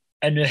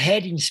and a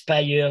head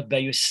inspired by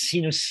a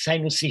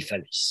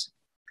cynocephalus.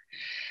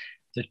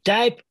 The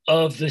type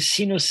of the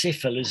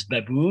cynocephalus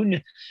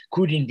baboon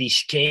could, in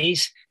this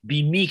case,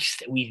 be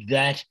mixed with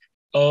that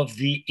of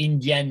the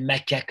Indian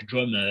macaque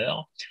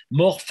drummer,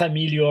 more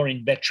familiar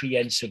in Bactria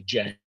and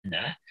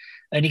Sogdiana,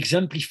 and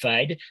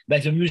exemplified by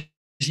the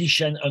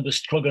musician on the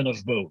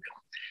Stroganoff bowl.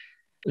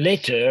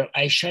 Later,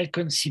 I shall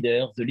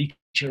consider the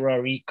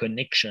literary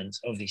connections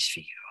of this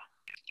figure.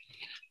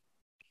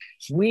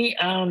 We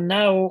are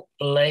now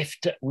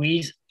left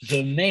with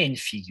the main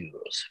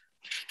figures.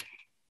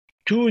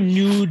 Two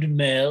nude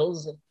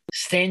males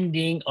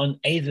standing on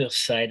either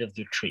side of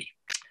the tree.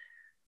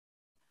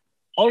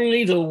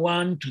 Only the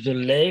one to the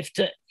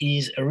left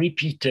is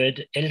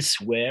repeated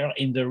elsewhere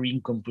in the ring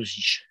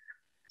composition.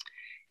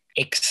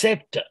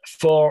 Except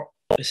for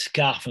a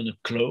scarf and a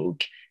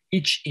cloak,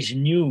 each is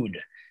nude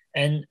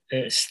and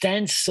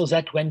stands so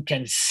that one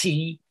can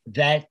see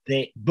that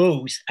they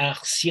both are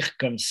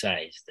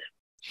circumcised.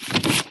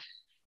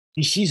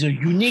 This is a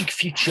unique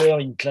feature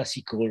in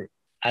classical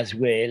as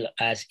well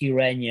as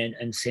Iranian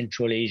and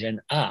Central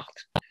Asian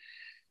art.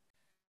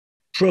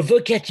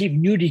 Provocative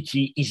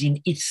nudity is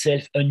in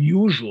itself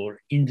unusual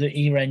in the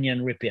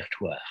Iranian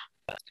repertoire.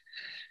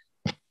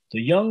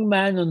 The young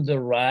man on the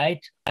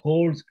right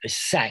holds a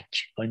sack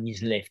on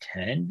his left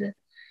hand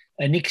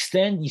and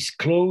extends his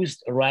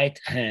closed right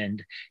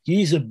hand.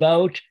 He is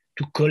about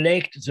to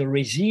collect the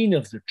resin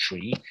of the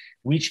tree,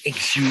 which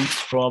exudes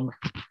from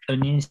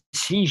an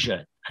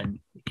incision. And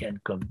you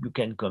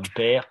can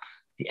compare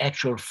the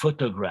actual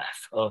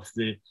photograph of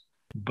the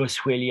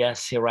Boswellia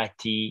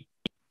serrati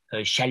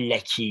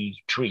shallaki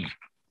tree.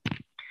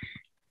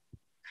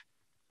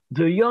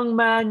 The young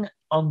man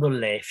on the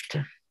left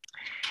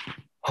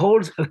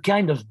holds a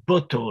kind of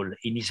bottle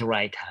in his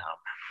right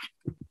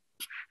arm,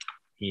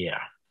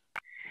 here.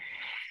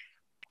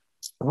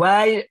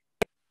 While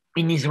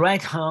in his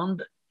right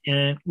hand,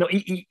 he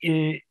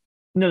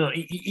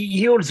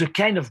holds a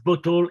kind of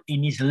bottle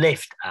in his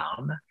left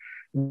arm,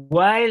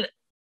 while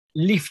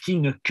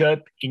lifting a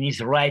cup in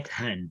his right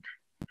hand.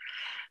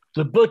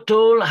 The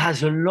bottle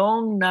has a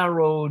long,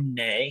 narrow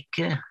neck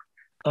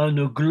and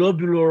a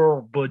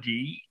globular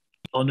body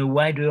on a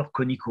wider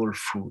conical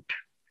foot.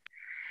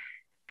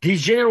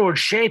 This general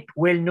shape,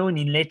 well known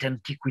in late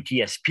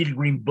antiquity as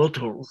pilgrim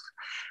bottles,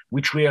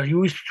 which were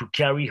used to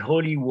carry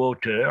holy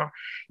water,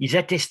 is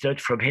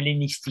attested from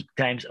Hellenistic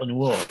times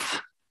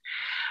onwards.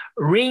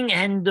 Ring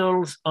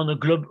handles on a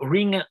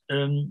globular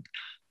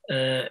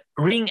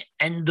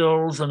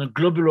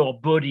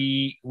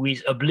body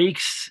with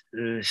oblique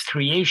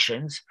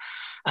striations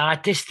are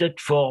attested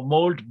for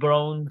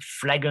mold-brown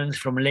flagons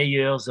from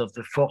layers of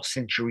the 4th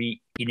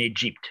century in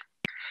Egypt.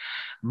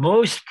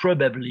 Most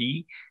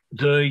probably,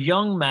 the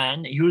young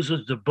man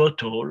uses the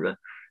bottle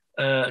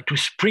to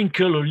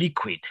sprinkle a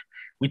liquid,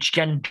 which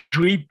can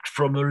drip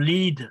from a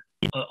lid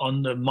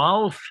on the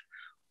mouth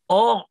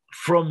or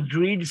from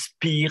drills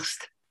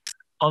pierced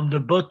on the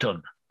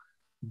bottom.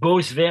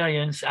 Both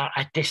variants are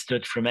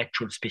attested from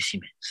actual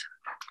specimens.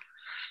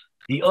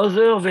 The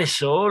other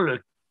vessel, a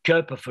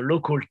cup of a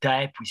local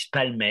type with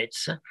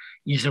palmettes,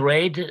 is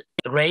raised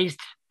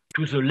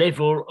to the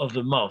level of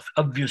the mouth,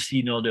 obviously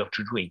in order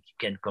to drink. You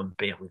can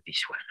compare with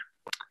this one.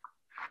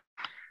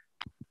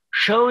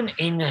 Shown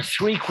in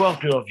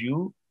 3/4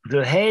 view,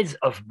 the heads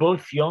of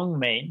both young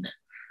men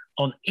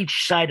on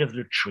each side of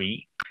the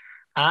tree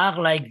are,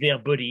 like their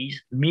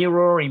bodies,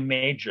 mirror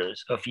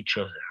images of each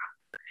other.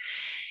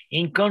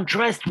 In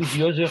contrast with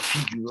the other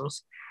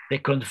figures, they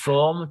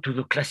conform to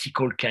the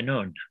classical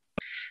canon.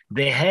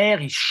 Their hair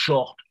is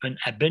short and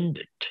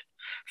abundant,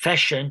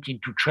 fashioned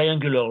into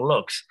triangular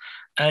locks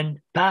and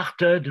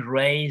parted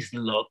raised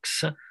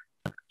locks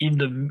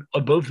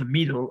above the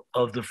middle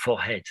of the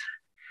forehead.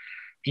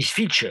 This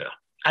feature,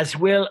 as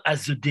well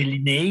as the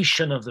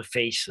delineation of the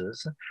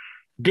faces,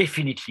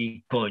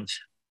 definitely points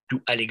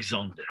to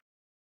Alexander.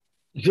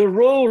 The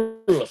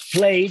role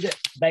played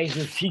by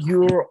the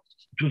figure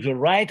to the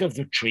right of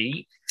the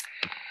tree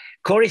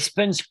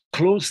corresponds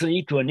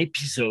closely to an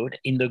episode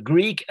in the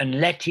Greek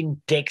and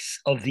Latin texts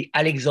of the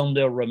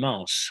Alexander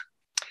Romance,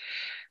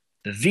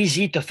 the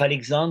visit of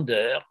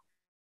Alexander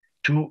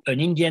to an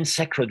Indian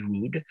sacred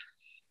wood,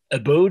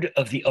 abode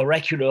of the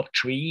oracular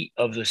tree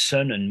of the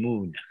sun and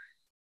moon.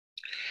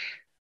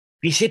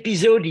 This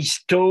episode is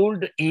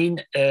told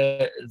in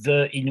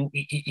the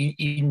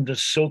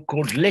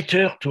so-called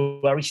letter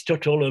to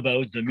Aristotle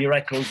about the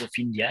miracles of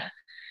India,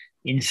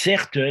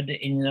 inserted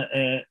in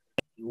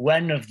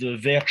one of the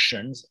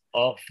versions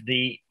of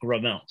the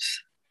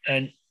Romance.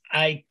 And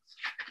I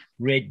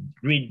read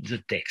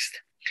the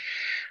text.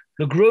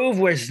 The grove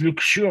was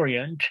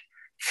luxuriant,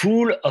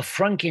 full of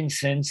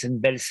frankincense and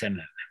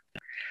balsamum.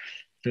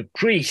 The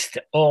priest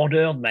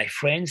ordered my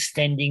friends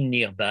standing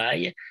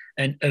nearby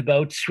and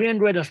about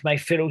 300 of my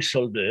fellow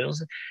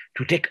soldiers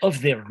to take off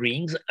their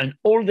rings and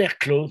all their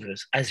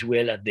clothes as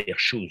well as their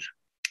shoes.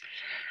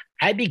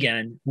 I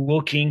began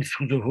walking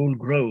through the whole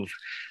grove,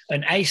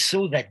 and I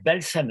saw that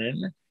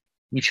balsamum,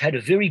 which had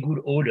a very good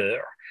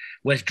odor,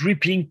 was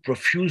dripping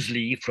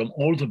profusely from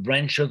all the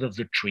branches of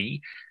the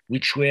tree,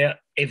 which were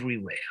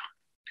everywhere.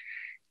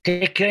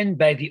 Taken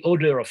by the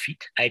odor of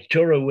it, I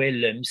tore away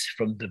lumps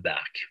from the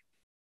bark.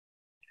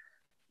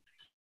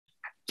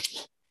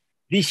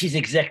 This is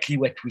exactly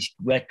what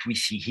we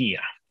see here.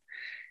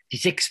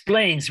 This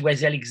explains why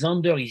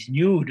Alexander is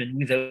nude and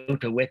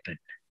without a weapon.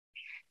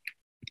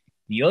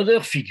 The other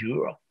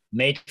figure,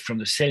 made from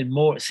the same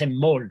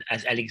mold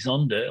as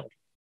Alexander,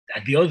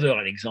 as the other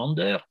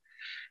Alexander,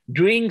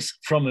 drinks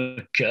from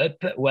a cup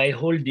while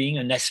holding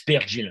an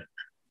aspergillum.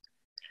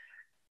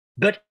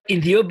 But in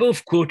the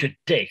above quoted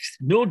text,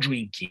 no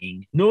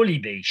drinking, no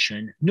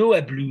libation, no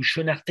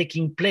ablution are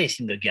taking place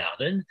in the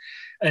garden,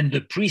 and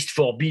the priest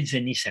forbids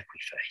any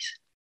sacrifice.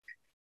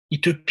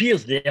 It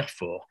appears,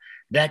 therefore,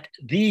 that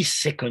this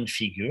second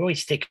figure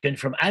is taken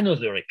from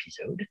another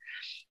episode,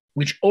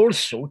 which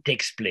also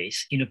takes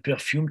place in a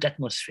perfumed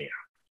atmosphere.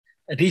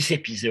 This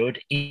episode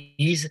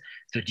is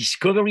the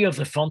discovery of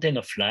the fountain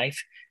of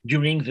life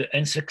during the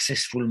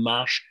unsuccessful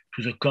march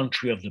to the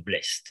country of the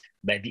blessed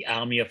by the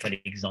army of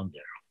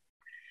Alexander.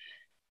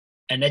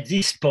 And at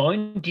this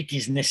point, it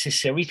is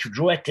necessary to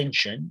draw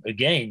attention,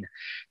 again,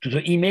 to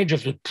the image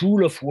of the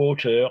pool of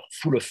water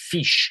full of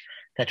fish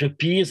that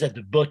appears at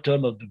the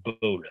bottom of the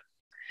bowl.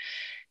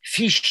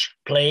 Fish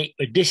play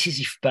a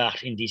decisive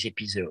part in this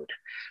episode,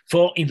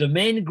 for in the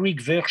main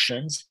Greek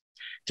versions,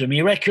 the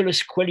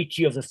miraculous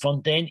quality of the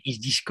fountain is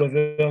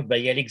discovered by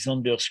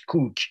Alexander's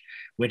cook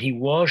when he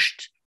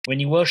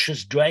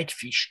washes dried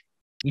fish,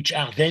 which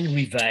are then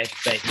revived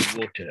by the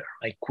water.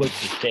 I quote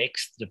the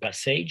text, the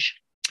passage.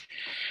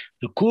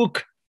 The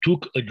cook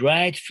took a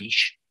dried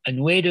fish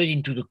and waded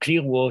into the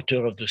clear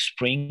water of the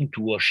spring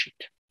to wash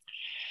it.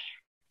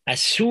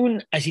 As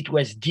soon as it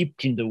was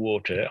dipped in the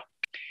water,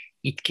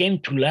 it came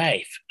to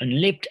life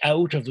and leapt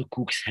out of the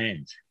cook's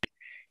hands.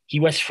 He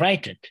was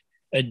frightened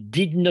and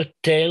did not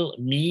tell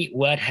me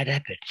what had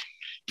happened.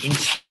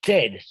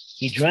 Instead,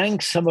 he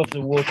drank some of the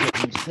water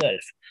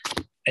himself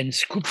and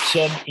scooped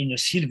some in a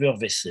silver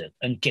vessel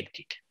and kept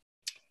it.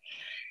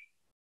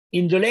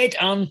 In the late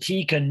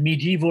antique and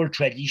medieval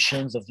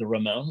traditions of the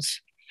Romance,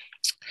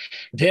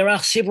 there are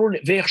several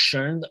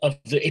versions of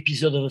the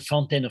episode of the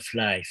Fountain of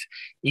Life,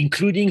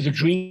 including the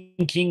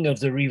drinking of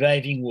the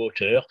reviving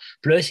water,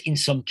 plus in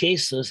some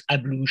cases,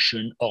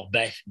 ablution or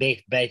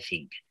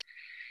bathing.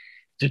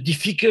 The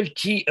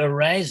difficulty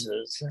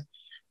arises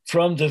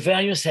from the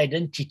various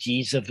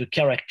identities of the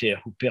character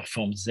who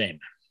performs them.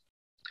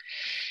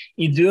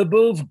 In the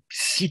above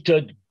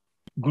cited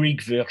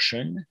Greek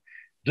version,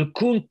 the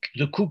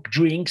cook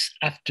drinks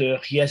after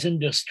he has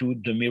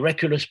understood the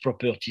miraculous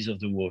properties of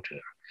the water,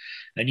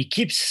 and he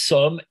keeps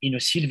some in a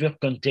silver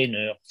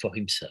container for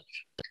himself.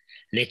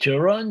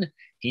 Later on,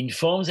 he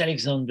informs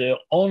Alexander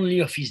only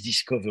of his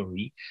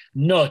discovery,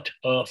 not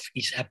of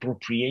his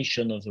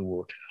appropriation of the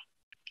water.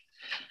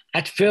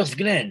 At first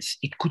glance,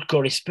 it could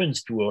correspond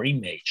to our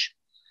image,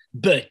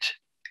 but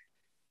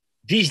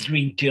this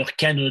drinker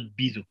cannot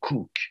be the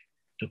cook.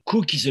 The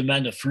cook is a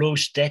man of low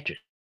status,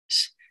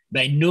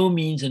 by no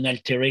means an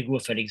alter ego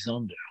of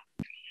Alexander.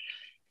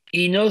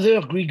 In other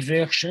Greek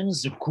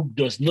versions, the cook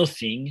does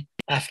nothing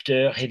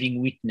after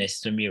having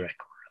witnessed the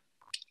miracle.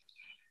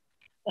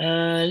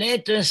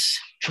 Let us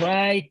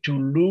try to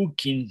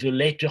look in the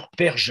later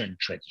Persian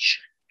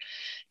tradition.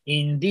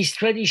 In this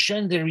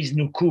tradition, there is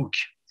no cook,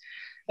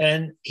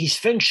 and his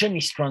function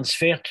is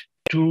transferred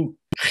to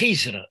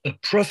Khizr, a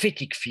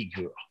prophetic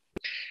figure.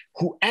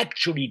 who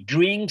actually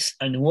drinks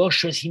and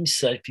washes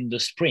himself in the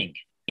spring.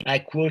 I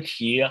quote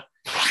here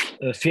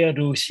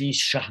Ferdowsi's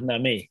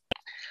Shahnameh.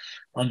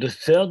 On the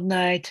third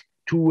night,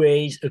 two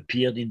ways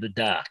appeared in the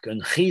dark,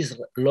 and Khizr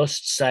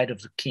lost sight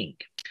of the king.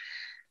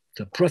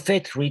 The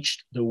prophet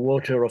reached the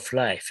water of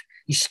life.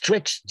 He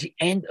stretched the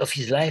end of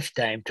his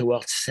lifetime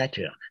towards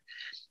Saturn.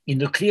 In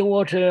the clear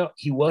water,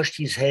 he washed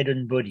his head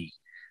and body,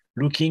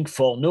 looking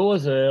for no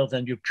other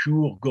than the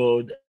pure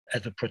God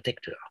as a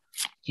protector.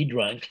 He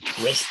drank,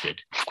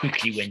 rested,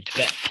 quickly went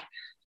back.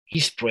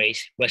 His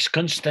praise was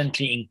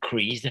constantly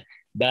increased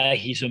by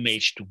his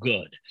homage to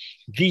God.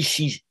 This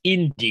is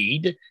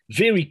indeed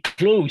very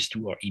close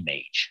to our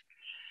image.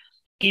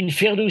 In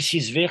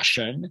Ferdowsi's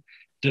version,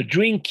 the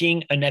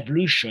drinking and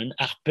ablution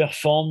are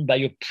performed by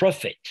a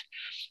prophet,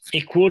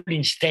 equal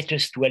in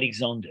status to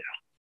Alexander.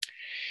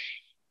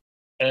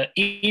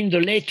 In the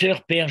later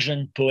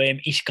Persian poem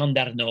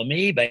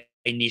Iskandarname by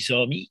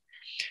Nizami,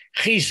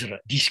 Khizr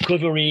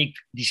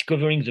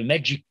discovering the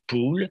magic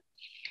pool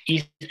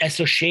is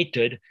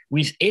associated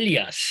with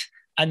Elias,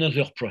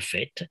 another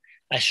prophet,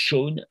 as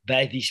shown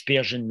by this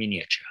Persian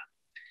miniature.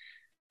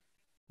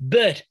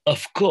 But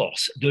of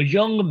course, the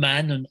young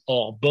man on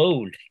our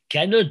bowl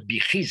cannot be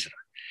Khizr,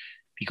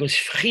 because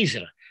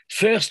Khizr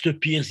first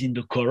appears in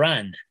the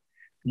Quran,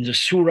 in the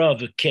Surah of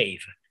the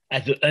cave,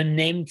 as the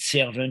unnamed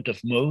servant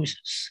of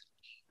Moses.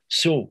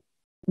 So,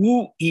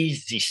 who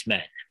is this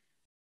man?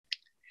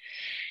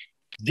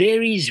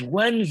 There is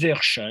one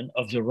version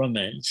of the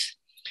romance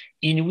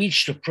in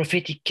which the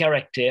prophetic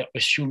character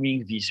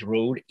assuming this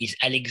role is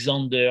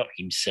Alexander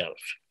himself,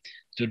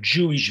 the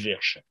Jewish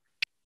version.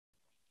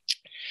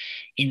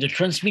 In the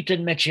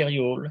transmitted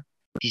material,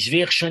 this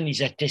version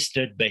is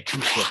attested by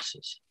two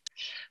sources.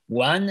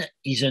 One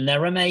is an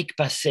Aramaic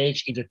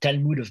passage in the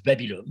Talmud of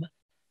Babylon,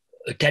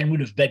 a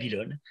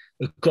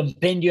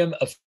compendium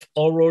of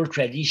oral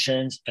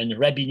traditions and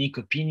rabbinic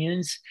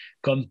opinions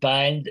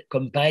compiled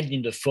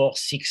in the 4th,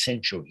 6th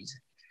centuries,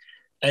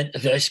 and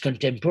thus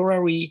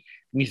contemporary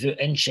with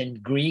the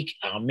ancient Greek,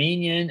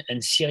 Armenian,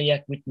 and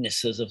Syriac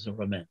witnesses of the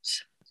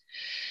Romance.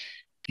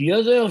 The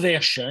other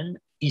version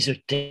is a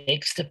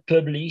text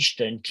published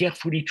and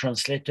carefully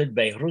translated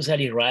by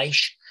Rosalie Reich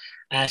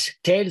as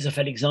Tales of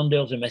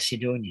Alexander the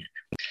Macedonian.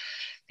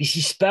 This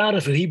is part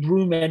of a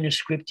Hebrew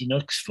manuscript in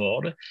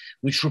Oxford,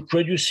 which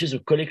reproduces a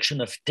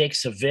collection of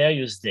texts of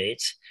various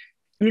dates,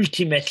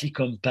 ultimately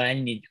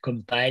compiled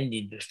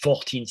in the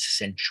 14th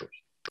century.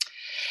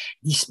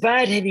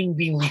 Despite having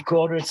been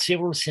recorded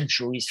several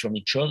centuries from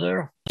each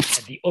other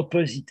at the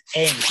opposite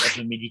ends of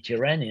the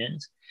Mediterranean,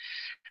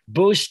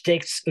 both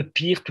texts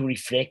appear to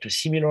reflect a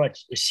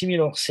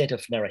similar set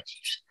of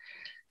narratives.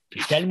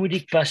 The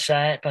Talmudic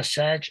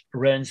passage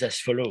runs as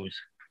follows.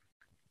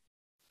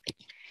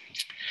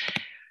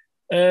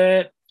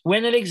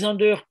 When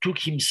Alexander took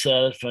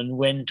himself and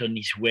went on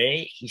his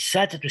way, he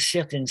sat at a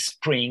certain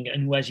spring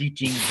and was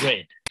eating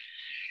bread.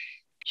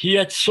 He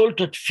had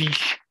salted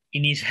fish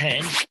in his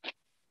hand,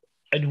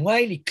 and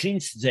while he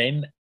cleansed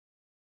them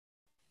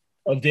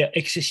of their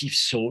excessive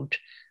salt,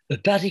 a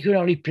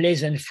particularly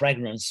pleasant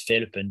fragrance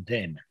fell upon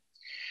them.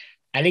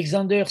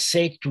 Alexander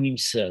said to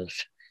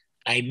himself,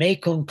 I may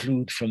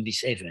conclude from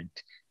this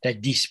event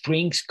that this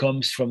spring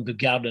comes from the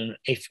Garden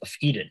of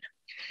Eden.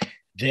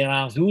 There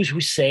are those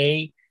who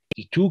say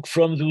he took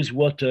from those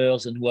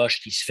waters and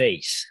washed his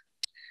face.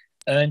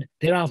 And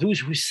there are those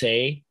who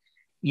say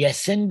he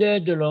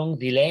ascended along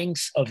the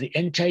length of the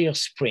entire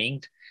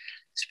spring.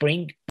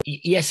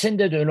 He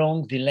ascended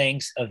along the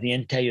length of the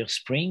entire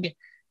spring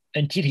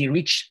until he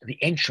reached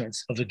the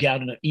entrance of the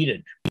Garden of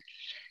Eden.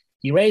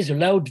 He raised a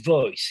loud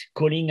voice,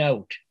 calling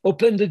out,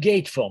 "Open the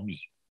gate for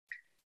me."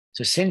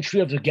 The sentry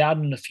of the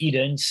Garden of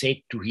Eden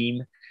said to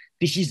him,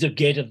 "This is the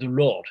gate of the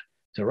Lord.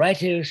 The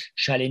righteous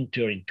shall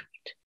enter into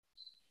it."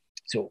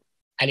 So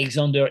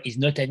Alexander is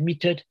not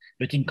admitted,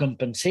 but in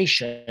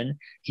compensation,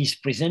 he's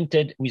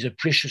presented with a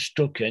precious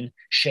token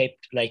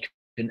shaped like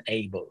an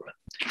eyeball.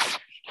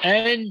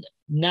 And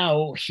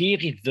now here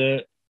is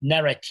the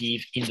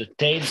narrative in the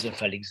Tales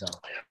of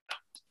Alexander.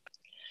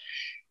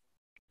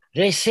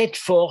 They set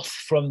forth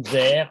from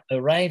there,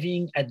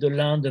 arriving at the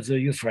land of the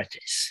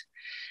Euphrates.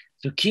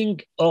 The king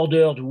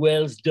ordered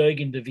wells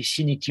dug in the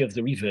vicinity of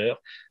the river,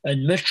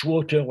 and much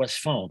water was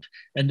found,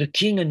 and the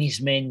king and his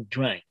men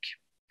drank.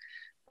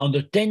 On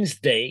the 10th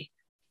day,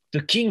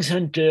 the king's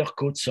hunter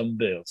caught some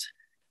birds,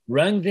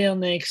 wrung their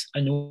necks,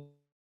 and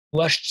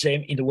washed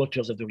them in the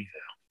waters of the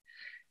river.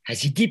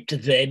 As he dipped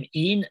them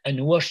in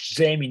and washed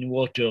them in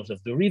waters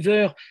of the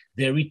river,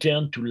 they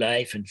returned to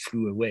life and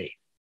flew away.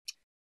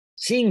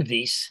 Seeing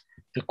this,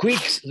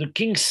 the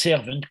king's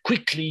servant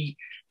quickly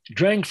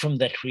drank from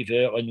that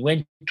river and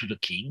went to the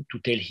king to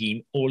tell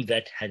him all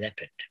that had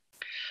happened.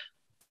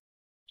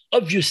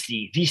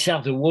 "Obviously, these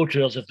are the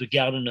waters of the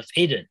Garden of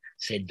Eden,"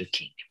 said the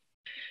king.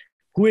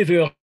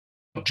 "Whoever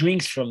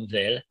drinks from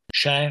them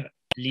shall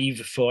live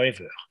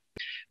forever.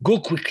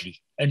 Go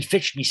quickly and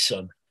fetch me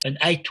some, and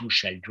I too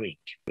shall drink."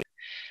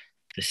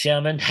 The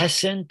servant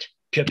hastened,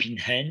 cup in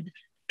hand,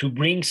 to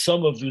bring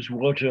some of those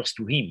waters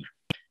to him.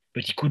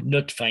 but he could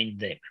not find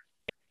them.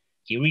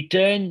 He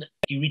returned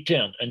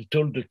and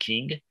told the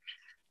king,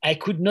 I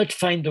could not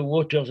find the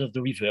waters of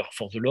the river,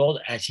 for the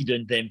Lord has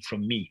hidden them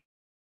from me.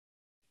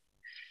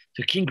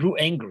 The king grew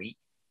angry,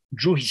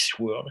 drew his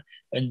sword,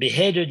 and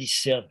beheaded his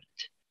servant.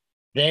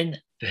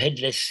 Then the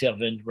headless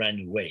servant ran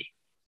away.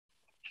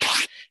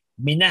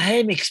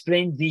 Menahem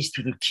explained this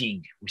to the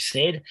king, who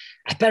said,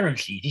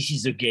 apparently this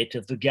is the gate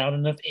of the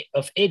Garden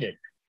of Eden.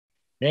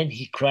 Then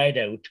he cried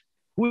out,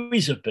 who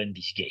is open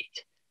this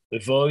gate? A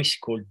voice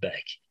called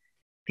back,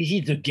 this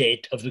is the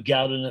gate of the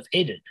Garden of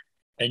Eden,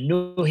 and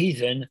no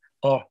heathen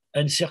or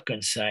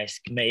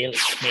uncircumcised male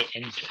may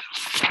enter.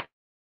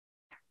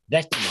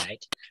 That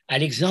night,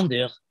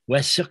 Alexander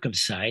was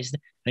circumcised,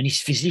 and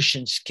his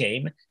physicians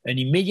came and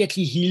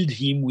immediately healed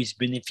him with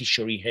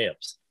beneficiary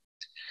herbs.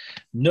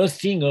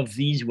 Nothing of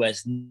this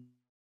was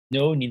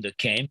known in the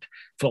camp,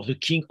 for the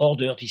king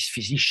ordered his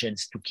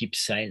physicians to keep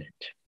silent.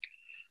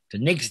 The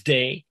next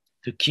day,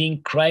 the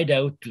king cried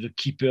out to the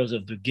keepers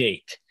of the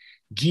gate,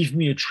 give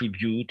me a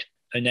tribute,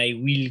 and I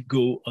will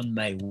go on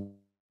my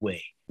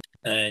way.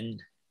 And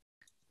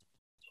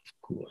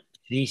of course,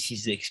 this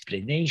is the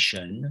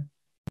explanation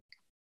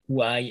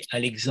why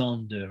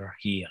Alexander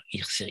here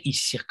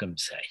is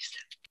circumcised.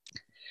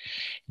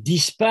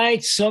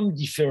 Despite some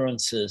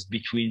differences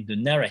between the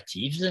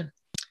narratives,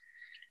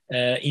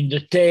 in the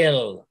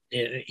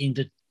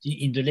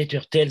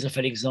later tales of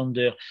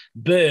Alexander,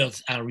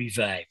 birds are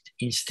revived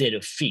instead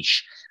of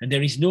fish, and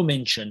there is no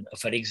mention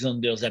of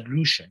Alexander's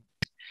ablution.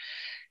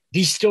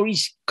 These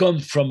stories come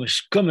from a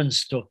common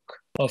stock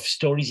of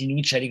stories in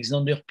which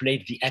Alexander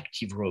played the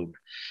active role,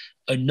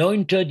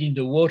 anointed in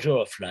the water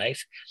of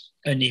life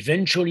and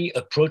eventually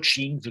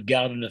approaching the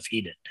Garden of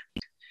Eden.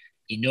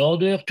 In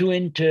order to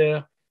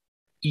enter,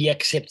 he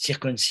accepts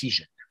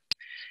circumcision,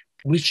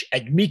 which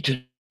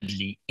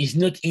admittedly is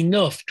not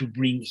enough to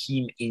bring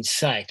him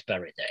inside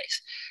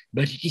paradise,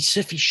 but it is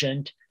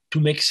sufficient to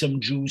make some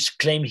Jews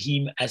claim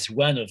him as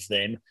one of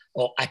them,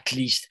 or at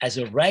least as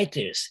a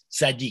righteous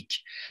tzaddik,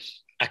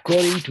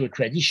 according to a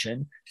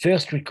tradition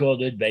first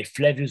recorded by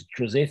Flavius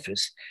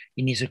Josephus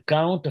in his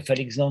account of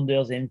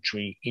Alexander's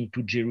entry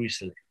into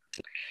Jerusalem.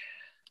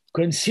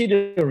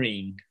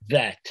 Considering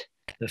that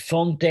the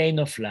fountain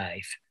of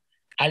life,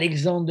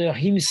 Alexander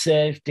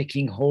himself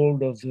taking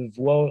hold of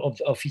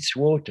its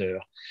water,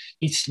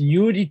 its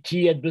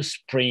nudity at the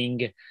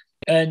spring,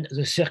 and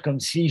the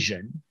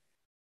circumcision,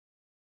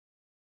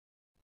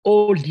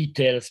 all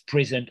details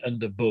present on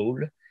the bowl,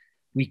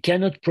 we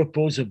cannot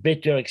propose a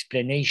better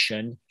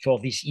explanation for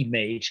this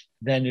image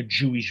than a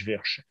Jewish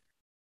version.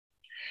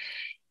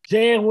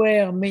 There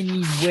were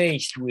many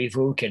ways to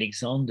evoke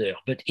Alexander,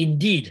 but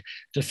indeed,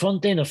 the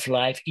Fountain of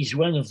Life is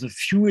one of the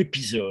few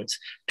episodes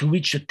to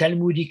which the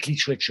Talmudic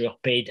literature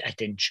paid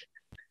attention.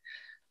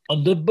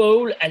 On the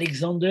bowl,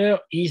 Alexander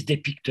is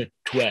depicted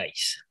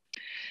twice.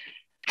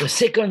 The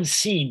second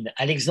scene,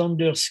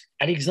 Alexander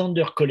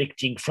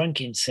collecting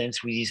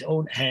frankincense with his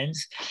own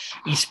hands,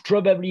 is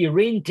probably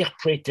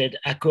reinterpreted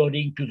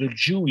according to the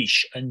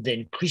Jewish and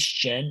then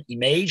Christian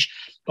image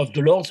of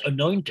the Lord's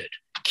anointed,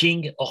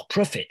 king or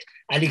prophet.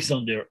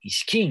 Alexander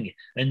is king,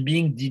 and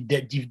being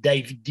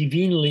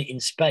divinely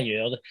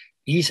inspired,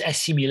 is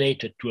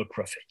assimilated to a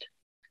prophet.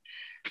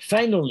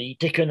 Finally,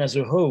 taken as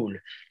a whole,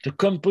 the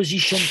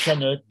composition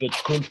cannot but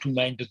call to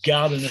mind the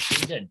Garden of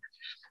Eden,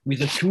 with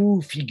the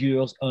two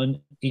figures on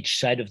each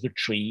side of the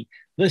tree,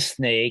 the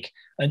snake,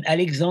 and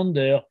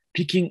Alexander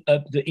picking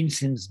up the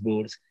incense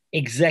bowls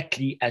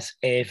exactly as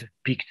Eve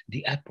picked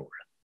the apple.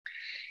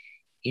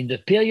 In the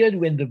period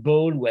when the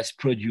bowl was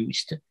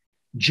produced,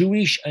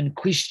 Jewish and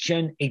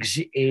Christian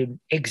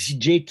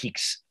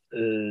exegetics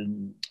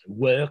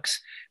works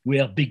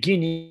were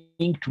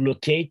beginning to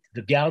locate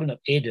the Garden of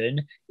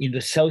Eden in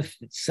the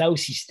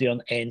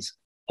southeastern ends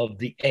of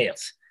the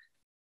earth,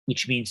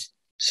 which means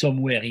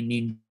somewhere in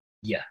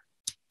India.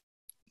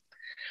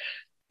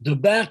 The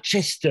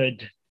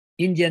bare-chested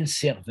Indian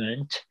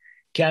servant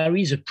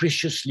carries a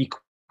precious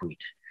liquid,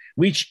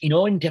 which in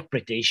our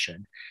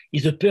interpretation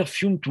is a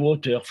perfumed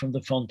water from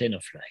the Fountain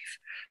of Life,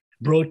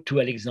 brought to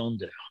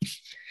Alexander.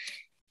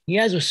 He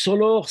has a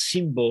solar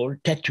symbol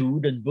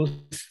tattooed on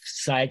both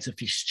sides of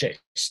his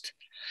chest,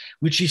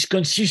 which is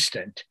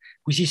consistent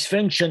with his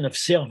function of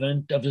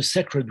servant of the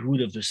sacred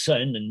wood of the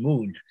sun and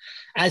moon,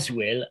 as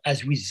well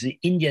as with the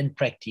Indian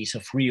practice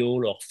of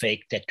real or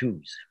fake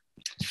tattoos.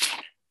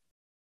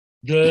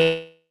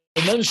 The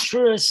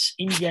monstrous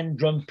Indian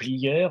drum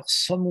player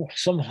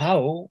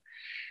somehow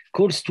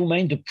calls to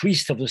mind the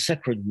priest of the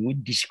sacred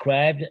wood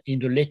described in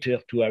the letter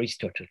to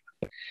Aristotle.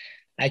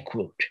 I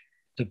quote,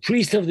 "The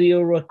priest of the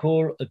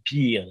oracle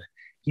appeared.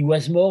 He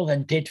was more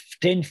than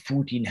 10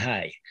 feet in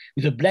height,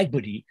 with a black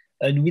body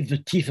and with the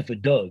teeth of a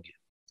dog.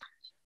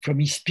 From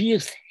his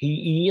pierced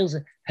ears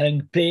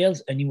hung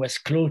pearls, and he was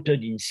clothed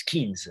in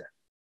skins.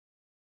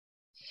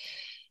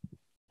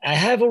 I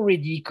have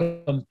already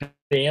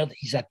compared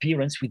his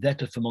appearance with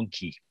that of a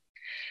monkey.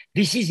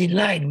 This is in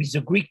line with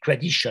the Greek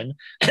tradition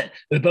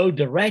about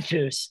the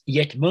righteous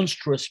yet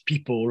monstrous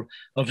people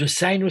of the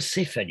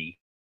cynocephaly,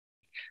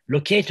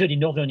 located in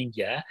northern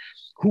India,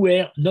 who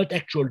were not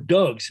actual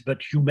dogs,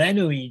 but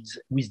humanoids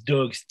with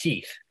dogs'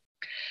 teeth.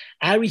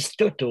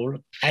 Aristotle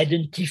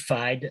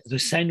identified the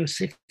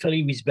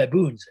cynocephaly with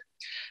baboons,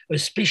 a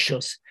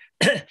species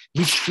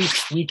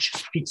which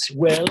fits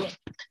well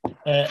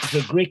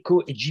the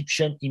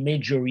Greco-Egyptian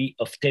imagery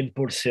of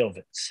temple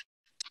servants.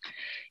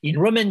 In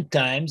Roman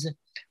times,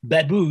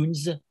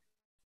 baboons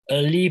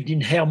lived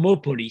in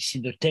Hermopolis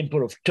in the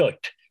temple of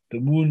Thoth, the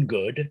moon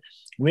god,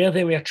 where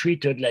they were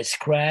treated like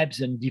scribes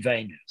and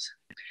diviners.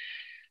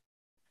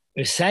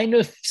 A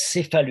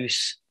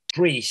cynocephalus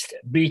priest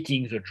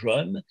beating the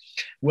drum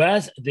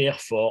was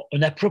therefore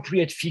an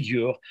appropriate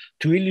figure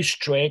to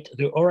illustrate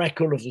the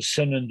oracle of the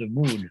sun and the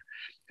moon,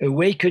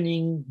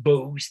 awakening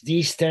both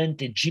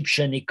distant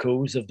Egyptian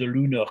echoes of the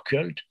lunar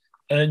cult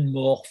and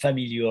more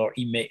familiar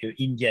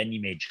Indian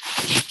images.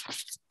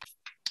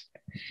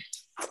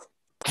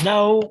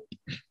 Now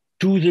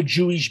to the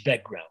Jewish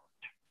background.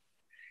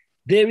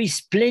 There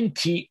is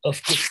plenty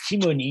of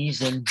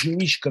testimonies on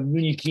Jewish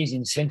communities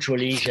in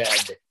Central Asia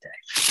at that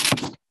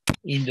time.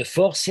 In the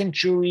 4th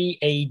century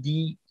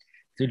AD,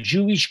 the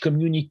Jewish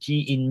community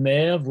in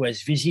Merv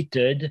was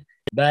visited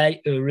by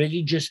a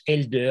religious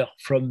elder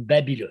from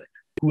Babylon,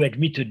 who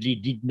admittedly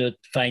did not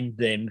find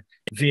them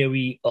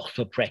very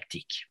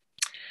orthopractic.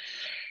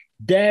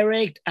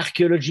 Direct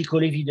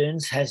archaeological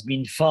evidence has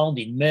been found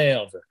in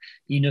Merv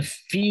in a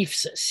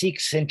 5th,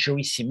 6th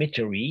century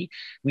cemetery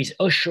with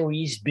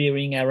ossuaries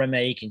bearing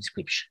Aramaic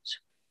inscriptions.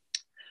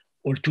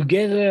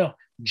 Altogether,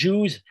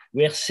 Jews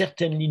were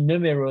certainly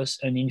numerous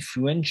and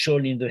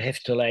influential in the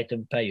Hephthalite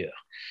Empire,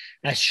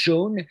 as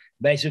shown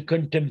by the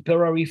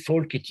contemporary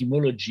folk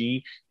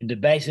etymology in the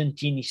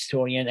Byzantine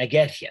historian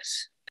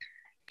Agathias.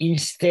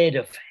 Instead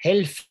of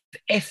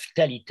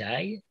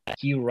Hephthalitai,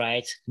 he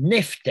writes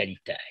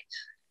Nephtalitai,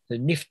 the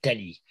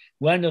Nephtali,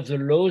 one of the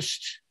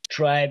lost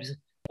tribes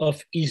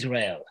of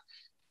Israel.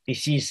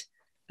 This is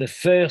the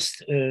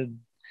first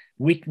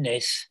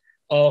witness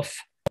of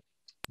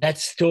that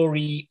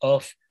story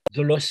of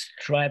the lost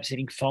tribes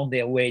having found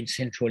their way in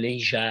Central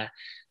Asia,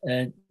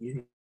 and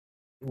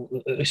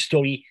a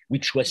story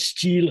which was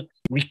still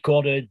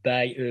recorded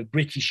by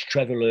British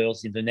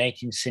travelers in the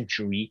 19th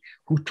century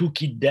who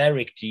took it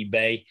directly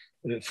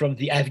from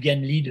the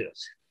Afghan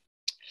leaders.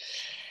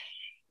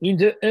 In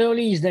the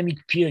early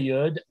Islamic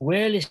period,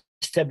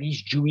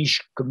 well-established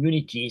Jewish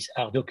communities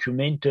are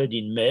documented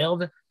in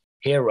Merv,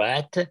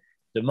 Herat,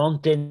 the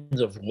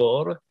mountains of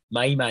Ror,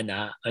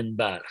 Maimana, and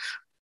Balkh.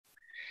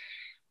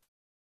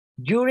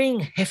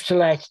 During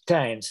Hephthalite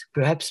times,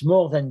 perhaps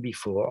more than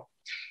before,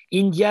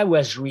 India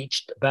was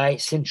reached by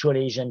Central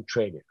Asian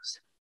traders.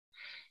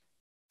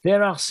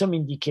 There are some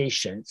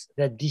indications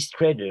that these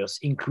traders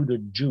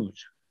included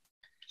Jews.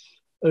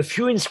 A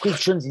few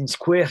inscriptions in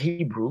Square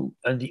Hebrew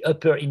and the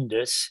Upper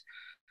Indus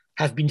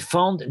have been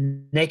found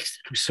next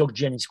to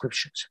Sogdian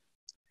inscriptions.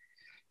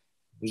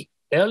 The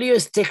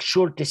earliest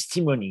textual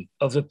testimony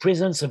of the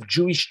presence of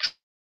Jewish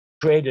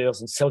traders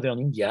in southern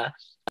India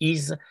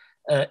is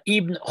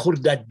Ibn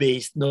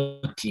Khurdad-based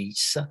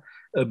notice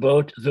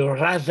about the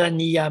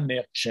Radhaniya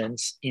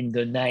merchants in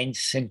the 9th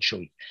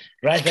century.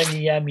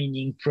 Radhaniya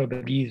meaning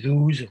probably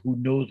those who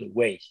know the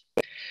way.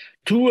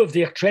 Two of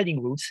their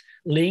trading routes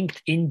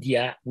linked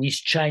India with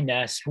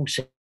China through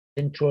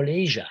Central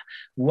Asia.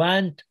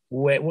 One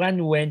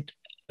went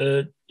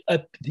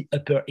up the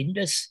Upper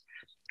Indus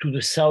to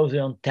the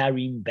southern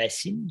Tarim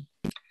Basin,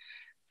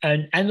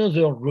 and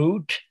another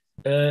route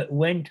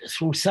went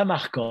through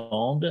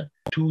Samarkand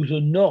to the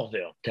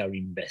northern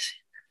Tarim Basin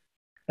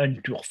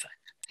and Turfan.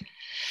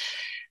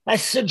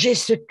 As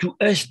suggested to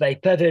us by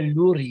Pavel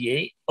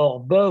Lourier, our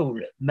bowl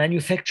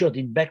manufactured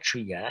in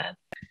Bactria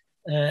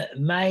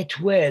might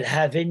well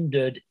have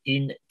ended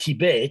in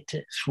Tibet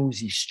through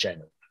this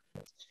channel.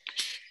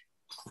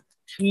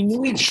 In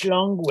which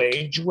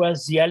language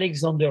was the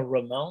Alexander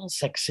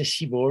Romance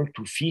accessible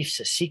to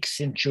 5th, 6th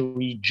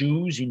century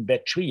Jews in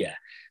Bactria,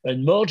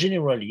 and more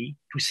generally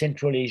to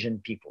Central Asian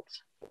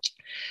peoples?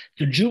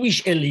 The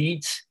Jewish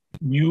elites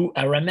knew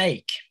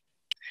Aramaic,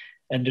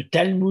 and the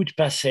Talmud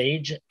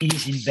passage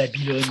is in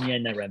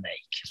Babylonian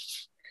Aramaic.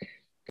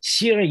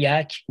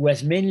 Syriac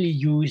was mainly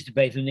used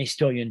by the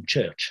Nestorian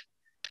Church,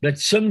 but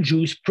some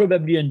Jews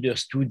probably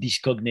understood this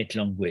cognate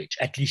language,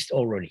 at least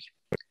orally.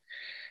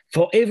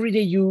 For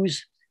everyday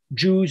use,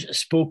 Jews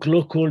spoke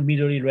local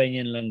Middle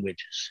Iranian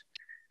languages.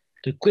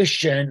 The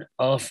question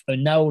of a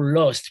now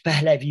lost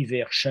Pahlavi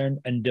version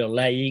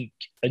underlying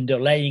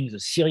the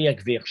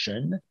Syriac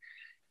version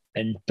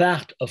and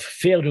part of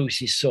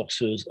Ferdowsi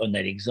sources on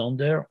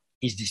Alexander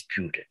is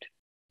disputed.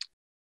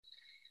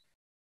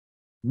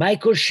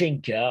 Michael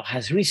Schenker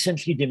has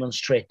recently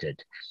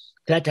demonstrated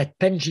that at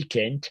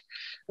Panjikent,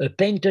 a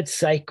painted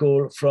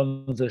cycle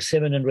from the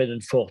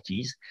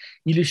 740s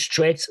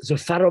illustrates the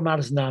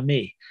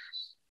Faromarznameh,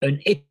 an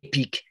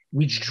epic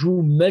which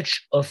drew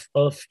much of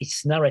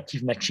its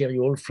narrative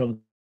material from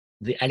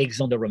the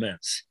Alexander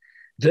Romance,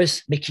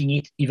 thus making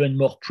it even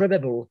more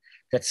probable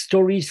that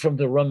stories from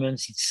the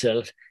Romance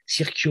itself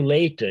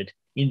circulated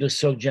in the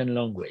Sogdian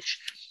language.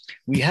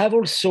 We have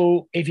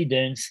also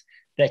evidence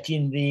that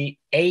in the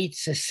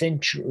 8th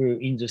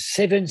century, in the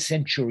 7th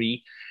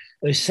century,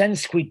 a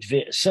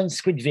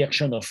Sanskrit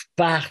version of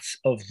parts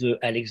of the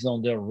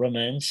Alexander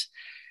Romance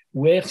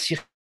were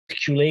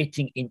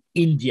circulating in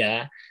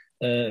India.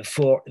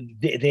 For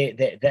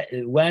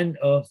one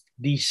of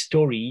these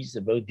stories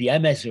about the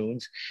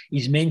Amazons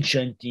is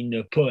mentioned in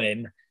a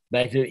poem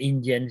by the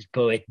Indian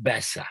poet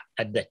Basa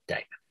at that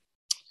time.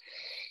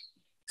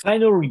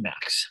 Final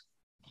remarks.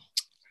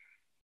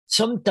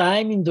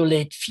 Sometime in the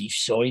late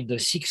 5th or in the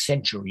 6th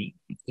century,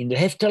 in the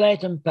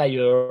Heptalite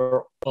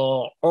Empire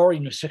or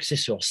in a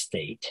successor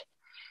state,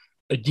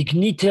 a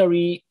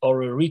dignitary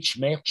or a rich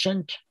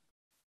merchant,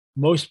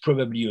 most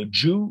probably a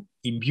Jew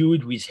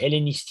imbued with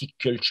Hellenistic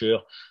culture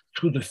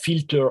through the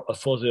filter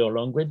of other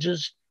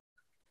languages,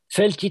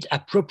 felt it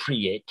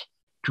appropriate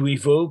to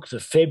evoke the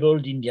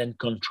fabled Indian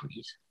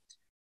countries,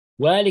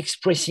 while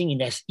expressing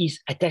his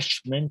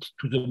attachment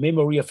to the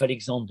memory of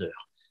Alexander,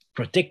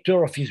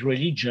 protector of his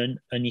religion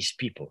and his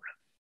people.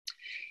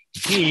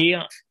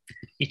 Here,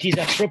 it is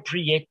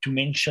appropriate to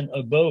mention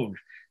a bowl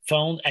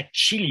found at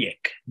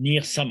Chiliek,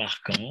 near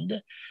Samarkand,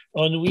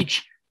 on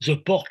which the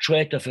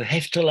portrait of a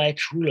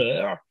Heptalite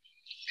ruler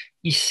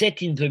is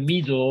set in the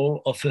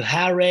middle of a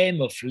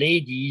harem of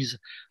ladies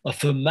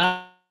of a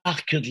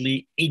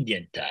markedly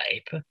Indian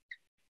type.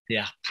 They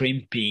are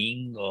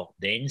primping or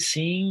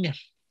dancing.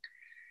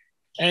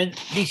 And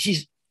this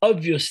is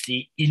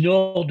obviously in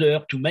order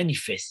to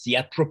manifest the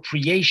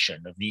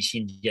appropriation of these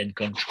Indian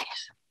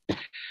countries.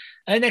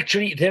 And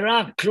actually, there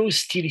are close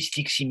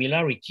stylistic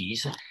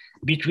similarities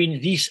between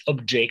this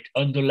object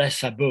and the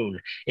Lhasa bowl,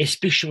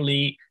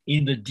 especially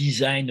in the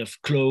design of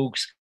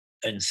cloaks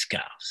and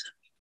scarves.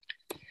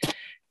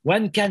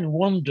 One can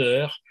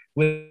wonder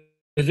whether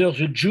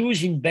the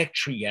Jews in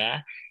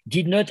Bactria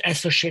did not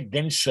associate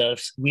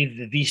themselves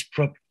with this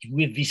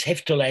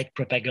Heptalite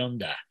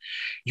propaganda,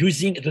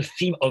 using the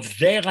theme of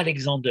their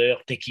Alexander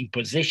taking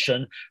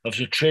possession of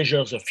the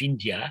treasures of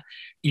India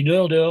in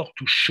order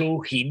to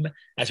show him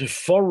as a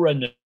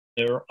forerunner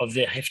of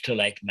their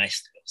Heptalite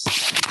masters.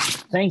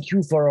 Thank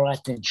you for your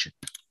attention.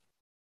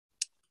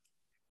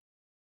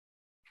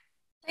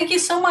 Thank you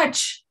so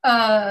much,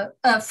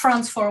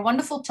 Frantz, for a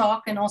wonderful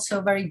talk and also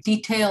a very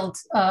detailed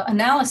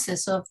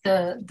analysis of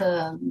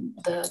the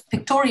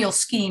pictorial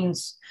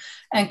schemes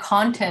and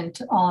content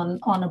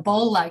on a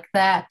bowl like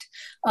that.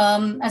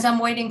 As I'm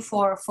waiting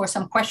for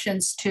some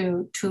questions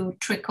to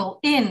trickle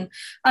in,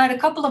 I had a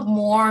couple of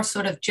more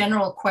sort of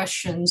general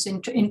questions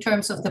in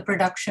terms of the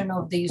production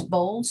of these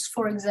bowls,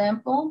 for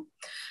example.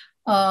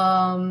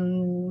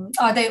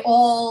 Are they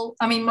all,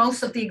 I mean,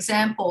 most of the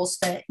examples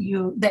that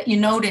you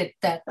noted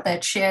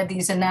that share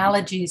these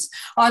analogies,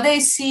 are they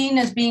seen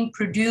as being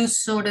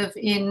produced sort of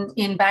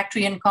in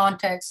Bactrian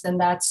context, and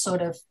that's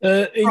sort of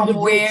from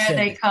where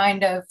they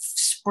kind of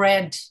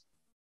spread?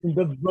 In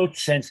the broad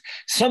sense.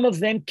 Some of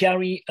them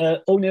carry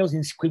owner's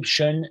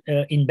inscription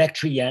in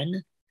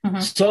Bactrian,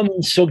 some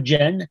in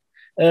Sogdian.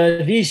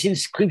 These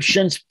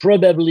inscriptions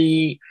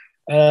probably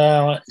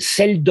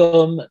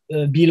seldom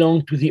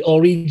belong to the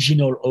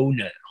original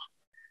owner.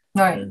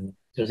 Right.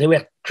 So they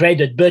were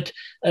traded, but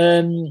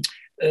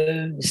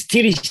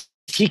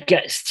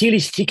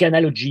stylistic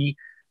analogy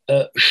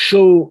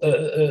show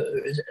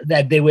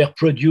that they were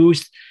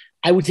produced,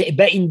 I would say,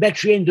 in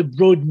Bactria in the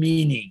broad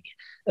meaning.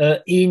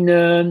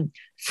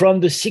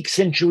 From the 6th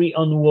century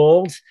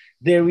onwards,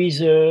 there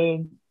is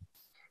a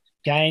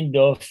kind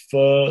of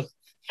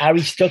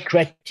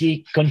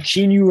aristocratic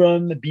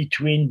continuum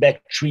between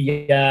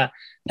Bactria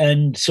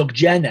and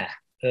Sogdiana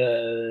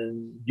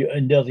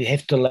under the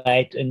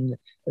Heptalite and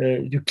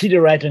the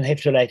Cliderite and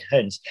Heptalite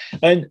Huns.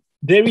 And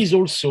there is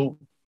also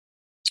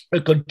a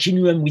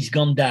continuum with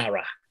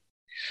Gandhara.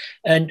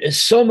 And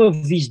some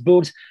of these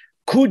bowls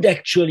could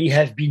actually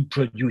have been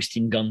produced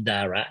in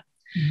Gandhara.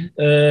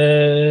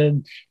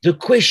 The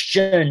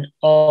question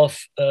of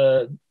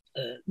the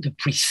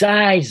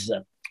precise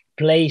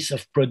place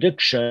of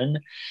production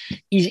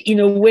is in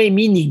a way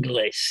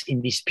meaningless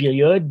in this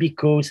period,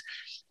 because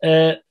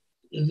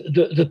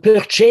the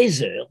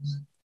purchasers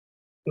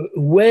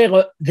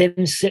were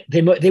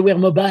they were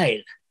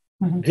mobile.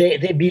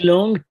 They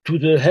belonged to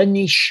the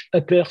Hunnish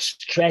upper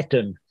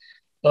stratum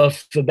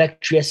of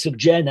Bactria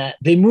Sogdiana.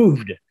 They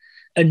moved,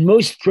 and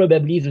most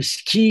probably the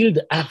skilled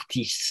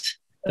artists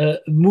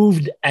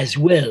moved as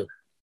well.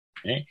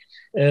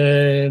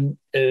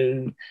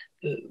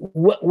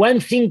 One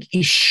thing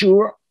is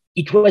sure,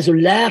 it was a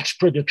large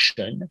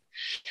production,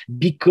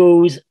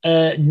 because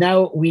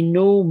now we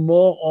know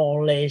more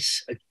or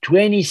less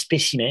 20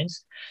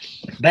 specimens.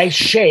 By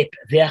shape,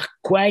 they are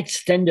quite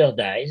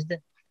standardized,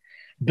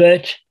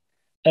 but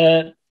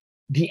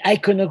the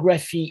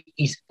iconography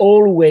is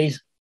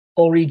always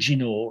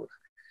original,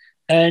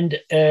 and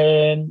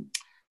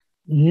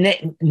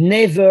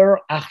never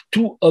are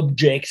two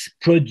objects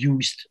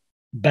produced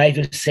by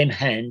the same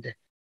hand,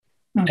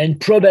 and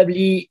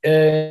probably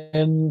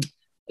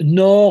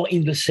nor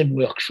in the same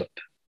workshop.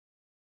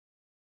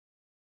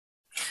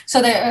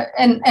 So there,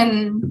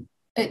 and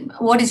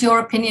what is your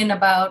opinion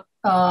about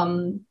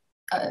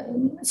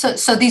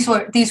so these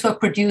were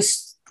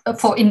produced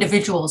for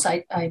individuals.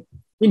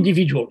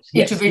 Individuals,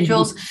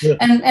 individuals, yes.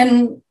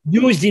 and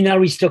used in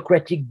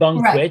aristocratic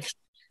banquets. Right.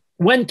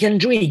 One can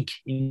drink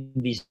in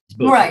these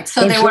bowls. Right,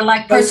 so they were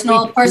like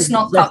personal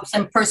cups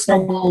and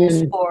personal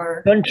bowls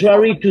for.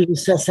 Contrary to the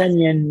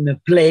Sasanian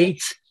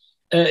plates,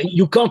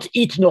 you can't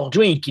eat nor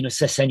drink in a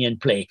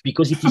Sasanian plate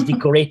because it is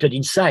decorated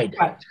inside.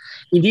 Right.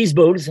 In these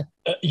bowls,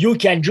 you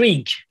can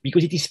drink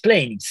because it is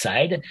plain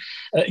inside.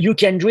 You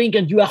can drink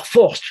and you are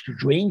forced to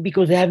drink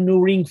because they have no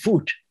ring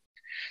foot.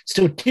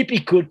 So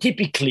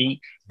typically,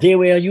 they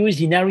were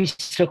used in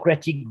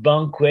aristocratic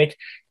banquet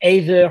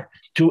either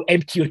to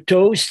empty a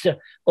toast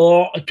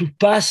or to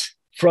pass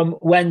from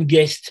one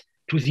guest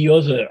to the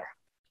other,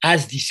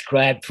 as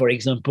described, for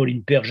example,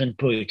 in Persian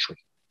poetry.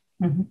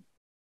 Mm-hmm.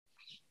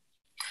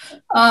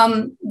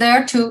 There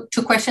are two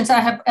questions. I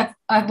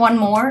have one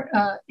more,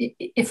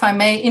 if I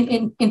may,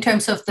 in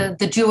terms of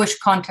the Jewish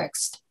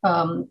context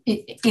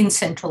in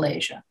Central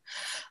Asia,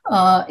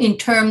 in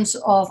terms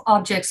of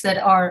objects that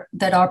are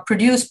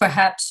produced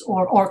perhaps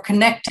or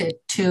connected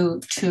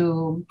to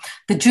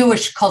the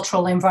Jewish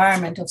cultural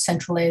environment of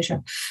Central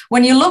Asia.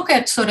 When you look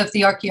at sort of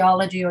the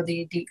archaeology or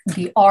the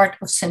art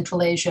of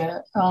Central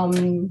Asia,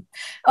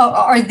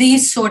 are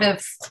these sort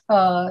of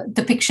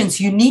depictions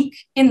unique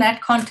in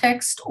that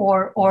context,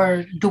 or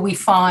do we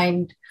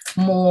find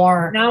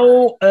more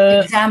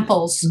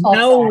examples of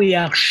now that? We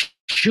are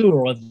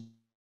sure of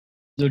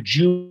the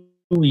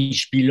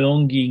Jewish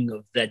belonging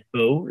of that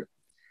bowl.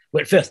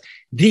 Well, first,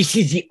 this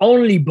is the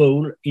only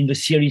bowl in the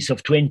series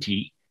of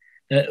 20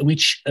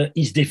 which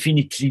is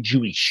definitely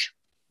Jewish.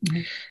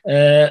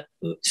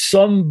 Mm-hmm.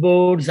 Some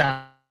bowls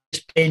are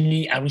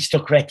mainly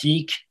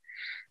aristocratic.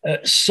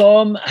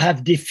 Some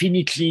have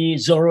definitely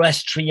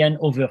Zoroastrian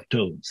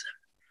overtones.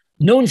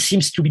 None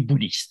seems to be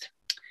Buddhist.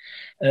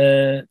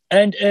 We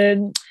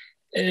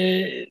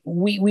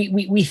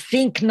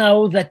think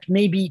now that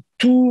maybe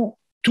two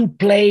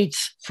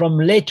plates from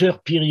later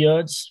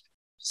periods,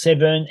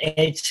 7th,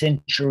 8th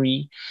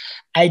century,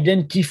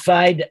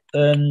 identified,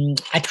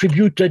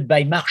 attributed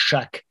by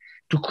Marshak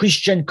to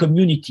Christian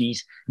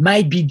communities,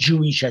 might be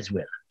Jewish as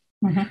well.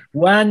 Mm-hmm.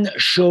 One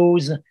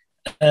shows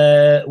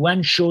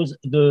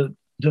the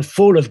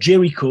fall of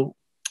Jericho,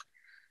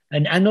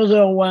 and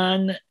another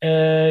one,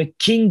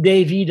 King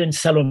David and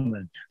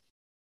Solomon.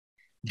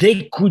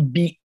 They could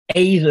be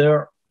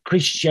either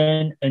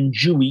Christian and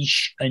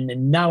Jewish,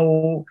 and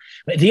now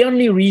the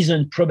only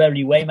reason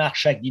probably why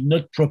Marshak did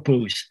not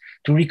propose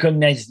to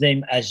recognize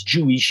them as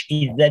Jewish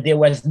is that there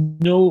was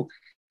no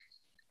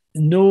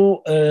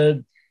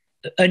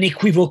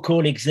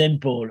unequivocal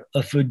example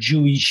of a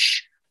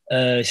Jewish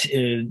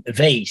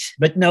vase,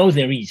 but now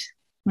there is.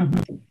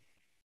 Mm-hmm.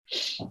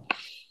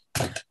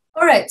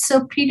 All right,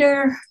 so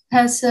Peter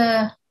has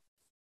a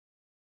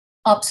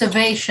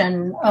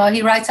observation.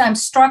 He writes, I'm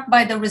struck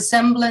by the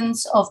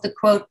resemblance of the,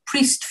 quote,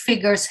 priest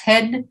figure's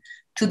head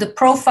to the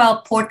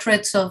profile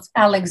portraits of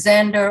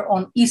Alexander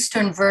on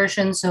Eastern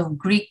versions of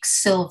Greek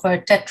silver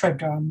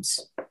tetradrachms.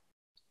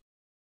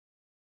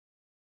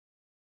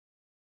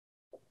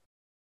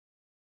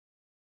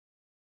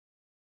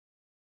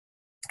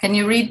 Can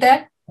you read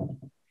that?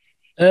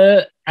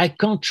 I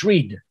can't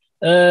read.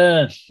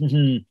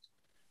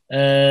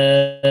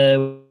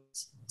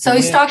 So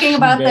he's talking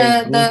about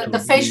the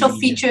facial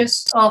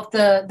features of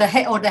the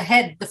head, or the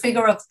head, the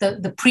figure of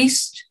the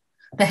priest,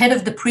 the head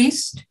of the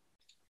priest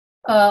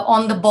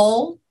on the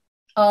bowl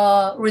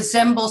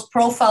resembles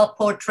profile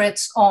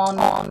portraits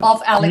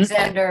of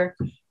Alexander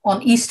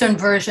on Eastern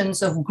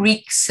versions of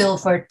Greek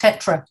silver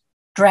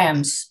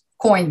tetradrachms,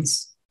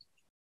 coins.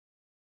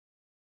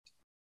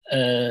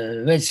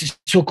 It's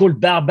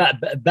so-called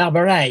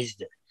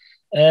barbarized.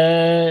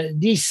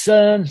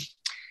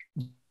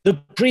 The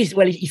priest,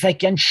 well, if I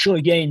can show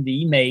again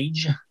the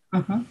image,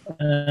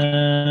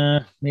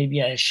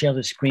 maybe I share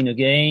the screen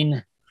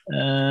again.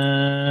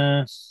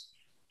 The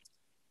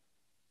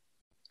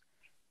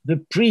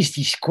priest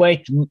is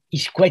quite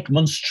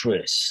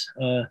monstrous.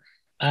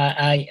 I'm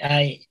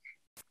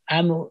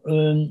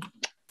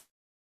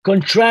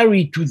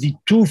contrary to the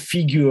two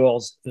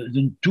figures,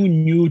 the two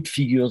nude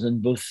figures on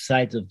both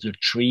sides of the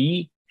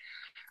tree.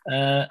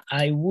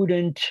 I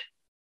wouldn't,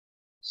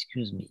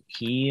 excuse me,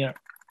 here.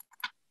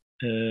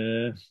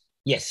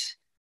 Yes.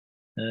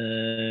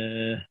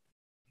 Yeah,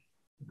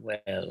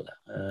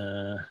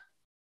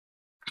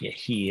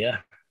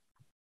 here.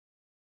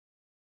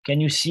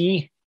 Can you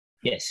see?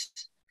 Yes.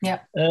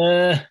 Yeah.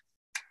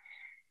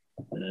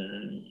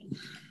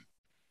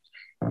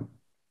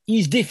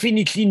 He's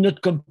definitely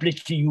not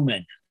completely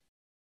human.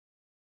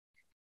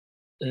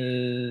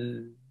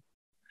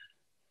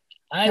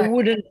 I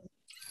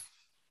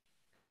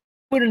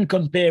wouldn't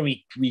compare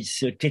it with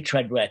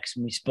tetradrachms,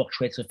 with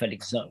portrait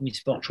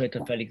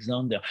of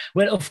Alexander.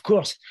 Well, of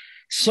course,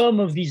 some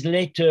of these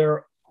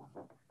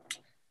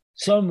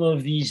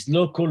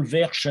local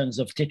versions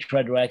of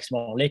tetradrachms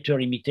or later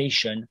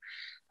imitation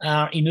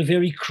are in a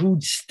very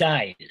crude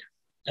style,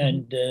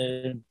 and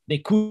they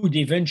could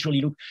eventually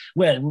look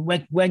well.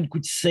 One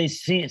could say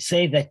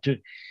that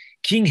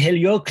King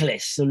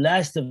Heliocles, the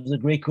last of the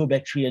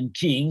Greco-Bactrian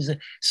kings,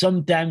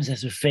 sometimes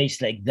has a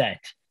face like that.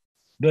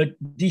 But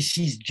this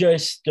is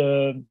just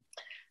the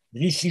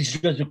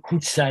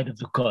crude side of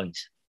the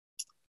coins.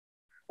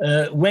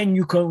 When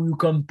you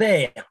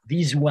compare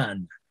this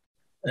one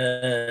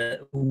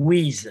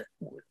with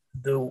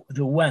the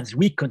ones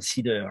we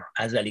consider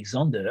as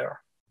Alexander,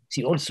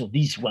 see also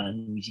this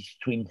one with his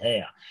trimmed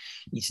hair,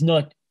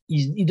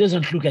 it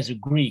doesn't look as a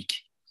Greek,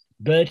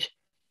 but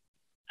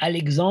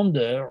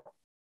Alexander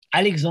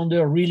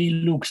really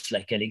looks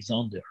like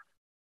Alexander.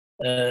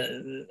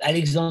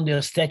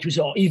 Alexander statues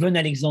or even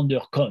Alexander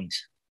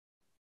coins.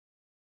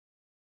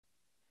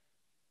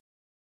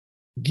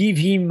 Give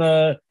him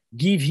a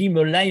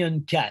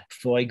lion cap,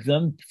 for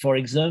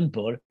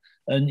example,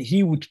 and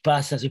he would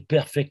pass as a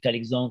perfect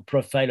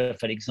profile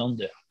of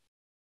Alexander.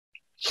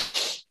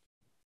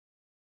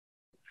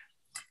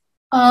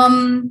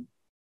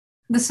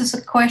 This is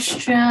a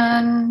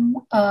question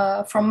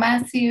from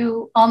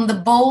Matthew. On the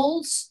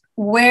bowls,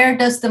 where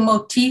does the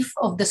motif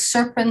of the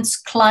serpents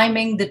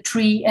climbing the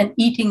tree and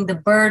eating the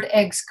bird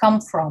eggs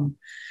come from?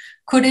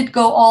 Could it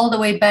go all the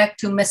way back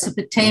to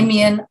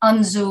Mesopotamian,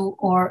 Anzu,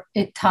 or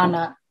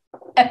Etana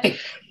epic?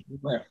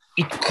 Well,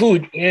 it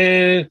could.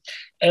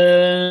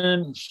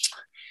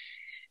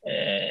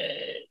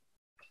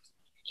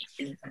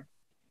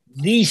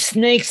 These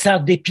snakes are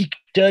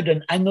depicted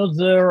on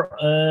another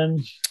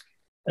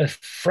a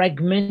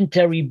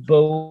fragmentary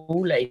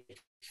bowl, I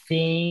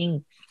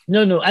think.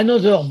 No,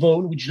 another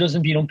bowl which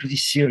doesn't belong to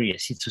this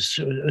series. It's a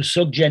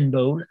Sogdian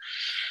bowl.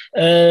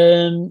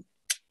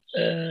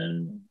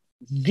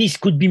 This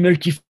could be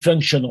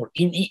multifunctional.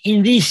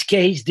 In this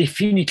case,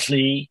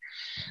 definitely,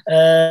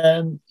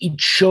 it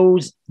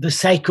shows the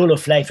cycle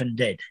of life and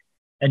death,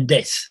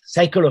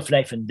 cycle of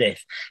life and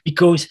death,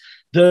 because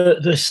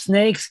the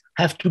snakes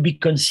have to be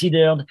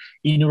considered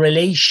in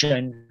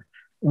relation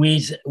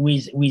with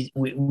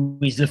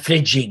the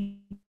fledgling.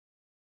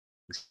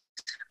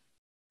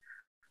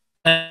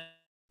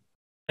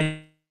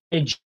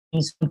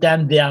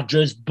 Sometimes they are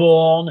just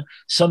born.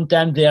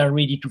 Sometimes they are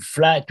ready to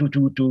fly, to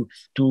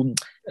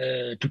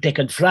take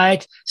on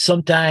flight.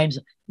 Sometimes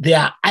they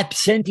are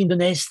absent in the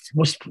nest.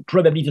 Most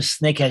probably the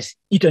snake has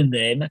eaten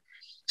them.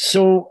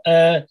 So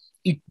the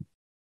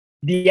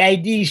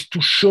idea is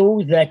to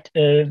show that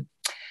the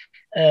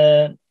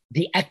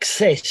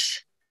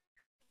access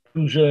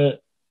to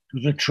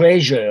the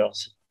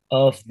treasures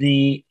of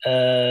the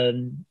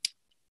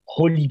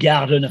Holy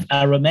Garden of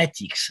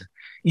Aromatics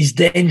is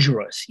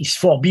dangerous, is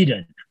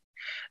forbidden.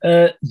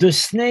 The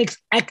snakes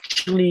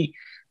actually,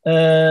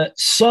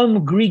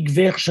 some Greek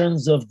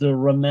versions of the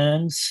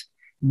romance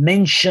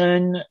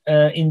mention,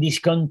 in this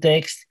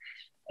context,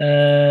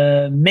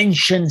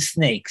 mention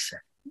snakes,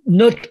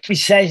 not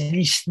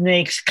precisely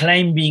snakes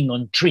climbing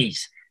on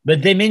trees,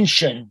 but they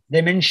mention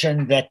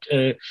that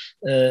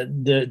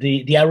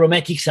the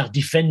aromatics are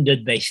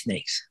defended by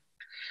snakes.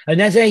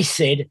 And as I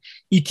said,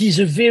 it is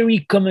a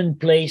very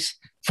commonplace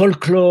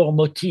folklore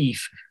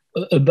motif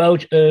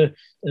about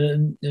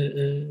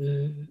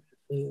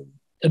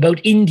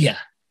India.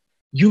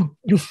 You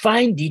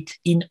find it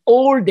in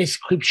all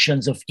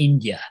descriptions of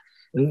India,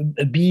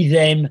 be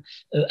them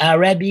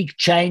Arabic,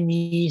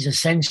 Chinese,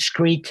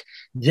 Sanskrit.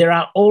 There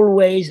are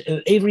always,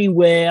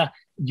 everywhere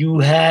you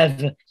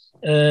have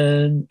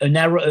an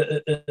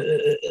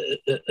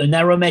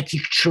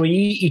aromatic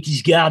tree, it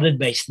is guarded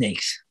by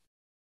snakes.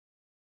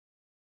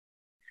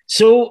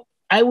 So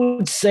I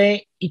would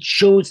say it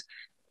shows,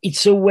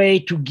 it's a way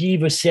to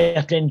give a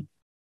certain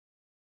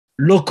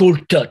local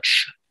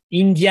touch,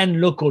 Indian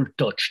local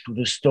touch to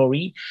the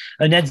story.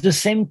 And at the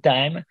same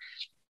time,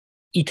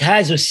 it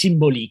has a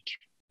symbolic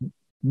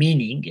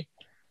meaning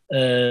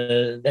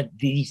that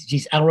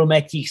these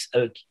aromatics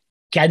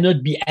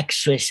cannot be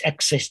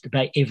accessed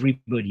by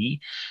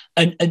everybody.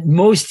 And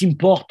most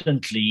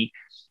importantly,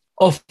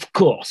 of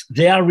course,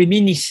 they are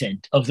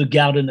reminiscent of the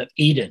Garden of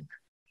Eden.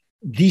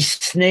 This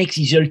snake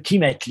is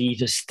ultimately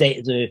the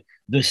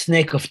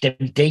snake of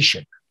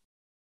temptation.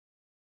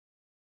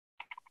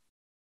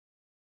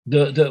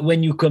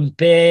 When you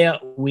compare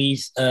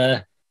with,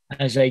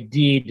 as I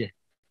did,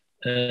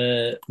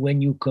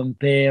 when you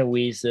compare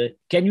with,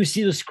 can you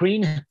see the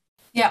screen?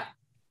 Yeah.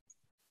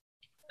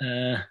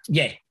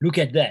 Yeah, look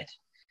at that.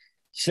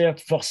 3rd,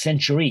 4th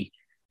century.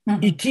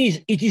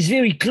 Mm-hmm. It is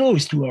very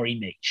close to our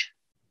image.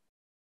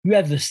 You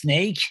have the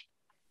snake.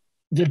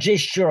 The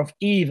gesture of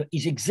Eve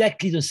is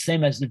exactly the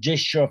same as the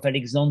gesture of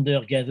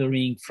Alexander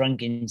gathering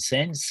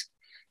frankincense,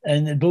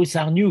 and both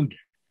are nude.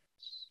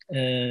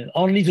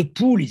 Only the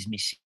pool is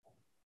missing.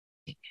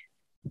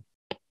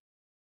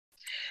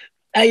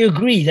 I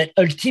agree that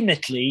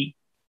ultimately,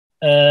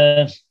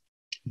 there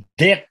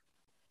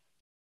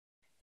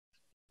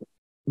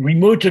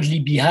remotely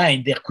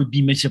behind, there could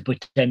be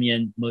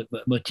Mesopotamian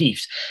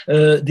motifs.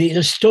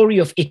 The story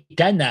of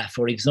Etana,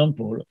 for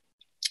example,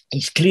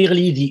 is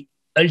clearly the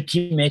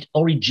ultimate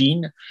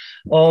origin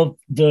of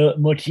the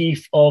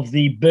motif of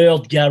the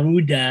bird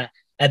Garuda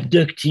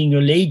abducting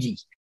a lady,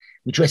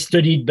 which was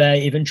studied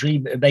eventually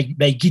by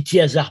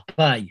Gitya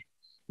Zarpai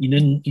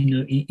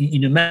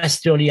in a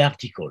masterly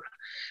article.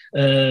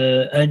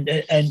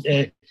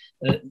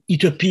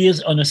 It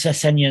appears on a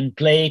Sasanian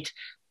plate,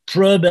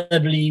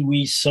 probably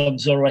with some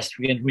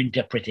Zoroastrian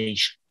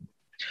reinterpretation.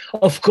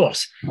 Of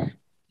course,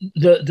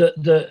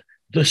 the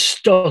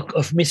stock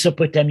of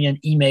Mesopotamian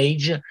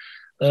image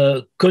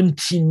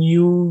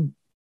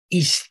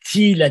is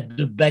still at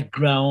the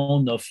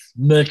background of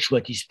much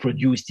what is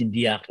produced in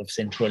the art of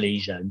Central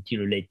Asia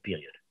until a late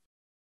period.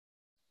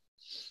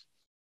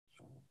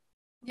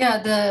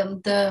 Yeah,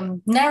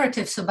 the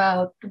narratives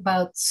about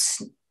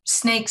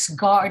snakes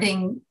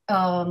guarding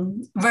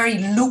very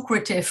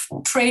lucrative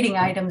trading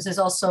items is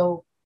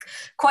also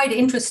quite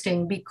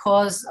interesting,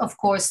 because of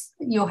course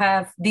you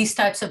have these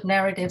types of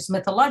narratives,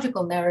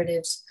 mythological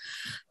narratives,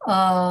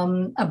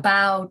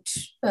 about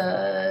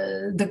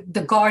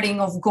the guarding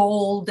of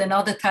gold and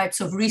other types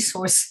of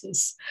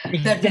resources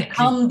that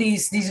become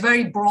these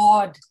very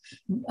broad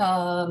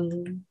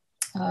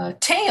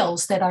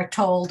tales that are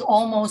told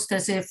almost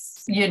as if,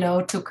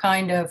 to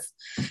kind of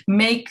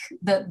make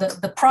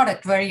the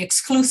product very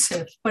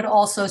exclusive, but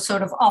also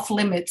sort of off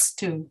limits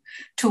to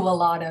a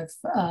lot of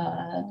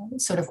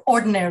sort of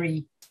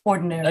ordinary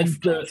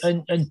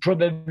and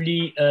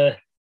probably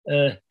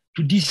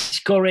to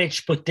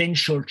discourage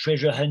potential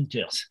treasure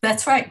hunters.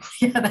 That's right.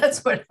 Yeah,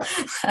 that's what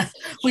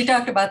we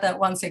talked about that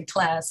once in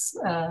class,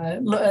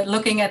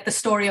 looking at the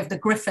story of the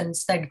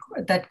griffins that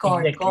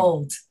guard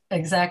gold.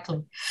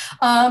 Exactly.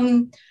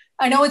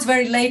 I know it's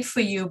very late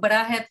for you, but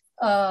I have.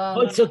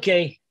 Oh, it's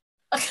okay.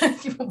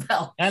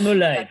 Well, I'm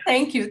alive.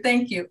 Thank you.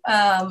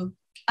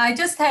 I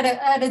just had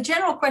a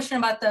general question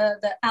about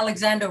the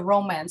Alexander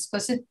romance,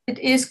 because it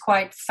is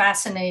quite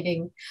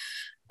fascinating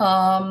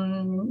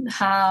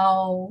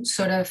how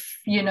sort of,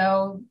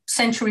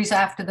 centuries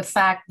after the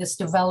fact, this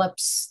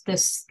develops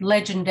this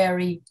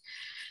legendary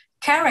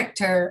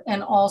character,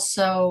 and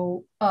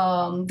also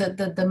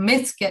the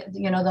myth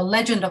the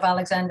legend of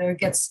Alexander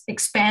gets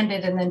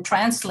expanded and then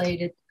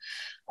translated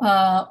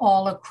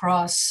all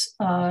across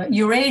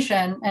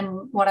Eurasia.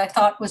 And what I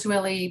thought was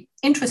really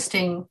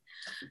interesting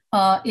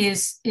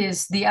is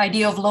the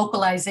idea of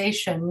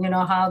localization.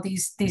 How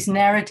these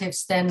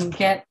narratives then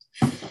get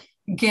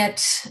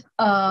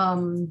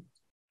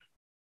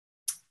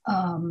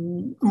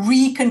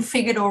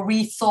reconfigured or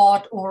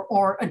rethought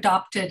or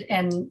adopted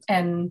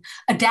and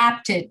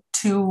adapted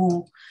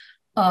to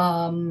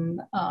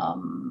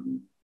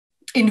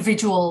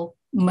individual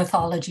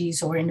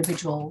mythologies or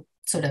individual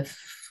sort of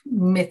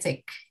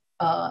mythic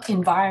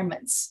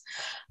environments.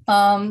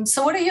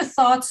 So what are your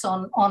thoughts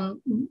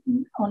on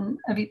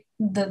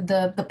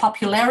the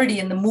popularity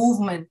and the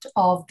movement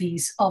of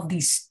these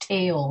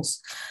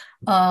tales?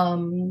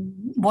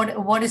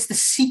 What is the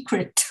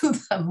secret to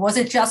them? Was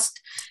it just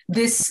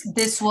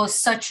this was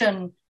such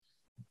an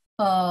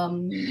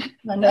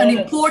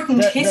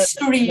important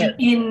history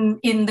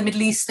in the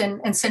Middle East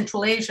and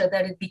Central Asia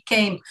that it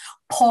became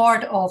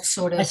part of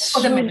sort of as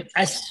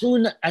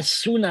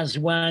soon as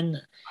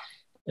one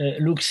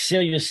looks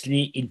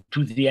seriously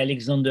into the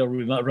Alexander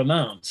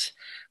romance,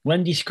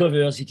 one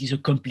discovers it is a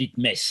complete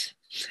mess.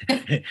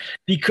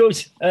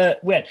 Because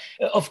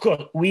of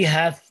course we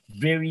have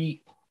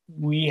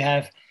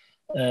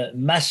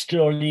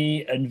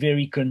masterly and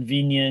very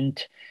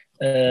convenient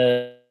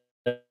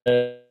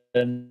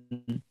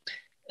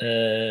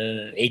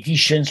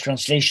editions,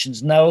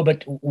 translations now,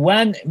 but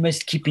one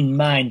must keep in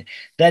mind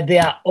that they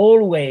are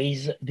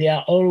always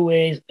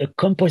a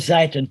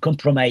composite and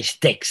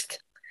compromised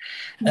text.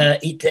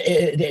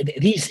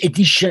 This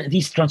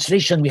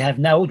translation we have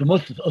now, the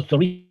most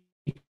authoritative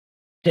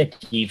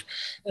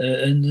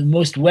and the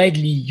most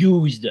widely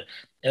used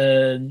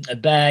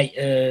by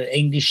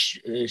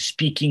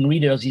English-speaking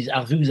readers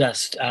are views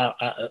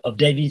of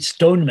David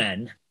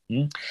Stoneman.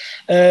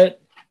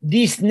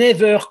 This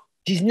never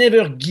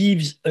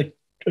gives a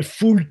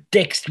full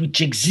text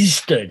which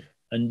existed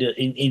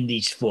in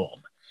this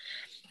form.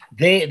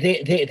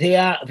 They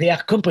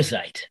are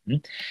composite.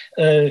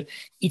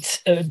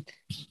 It's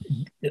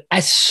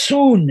as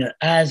soon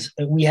as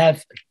we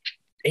have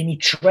any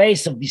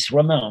trace of this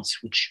romance,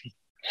 which is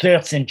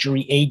 3rd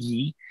century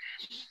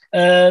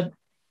AD,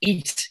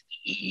 it's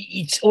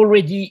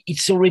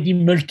already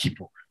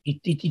multiple.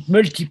 It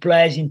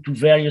multiplies into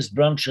various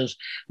branches,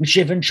 which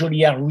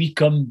eventually are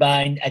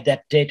recombined,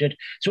 adapted.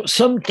 So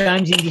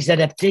sometimes in these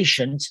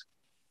adaptations,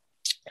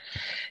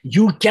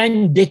 you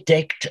can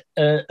detect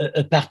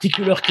a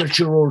particular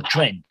cultural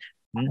trend.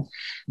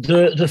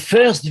 The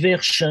first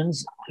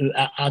versions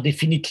are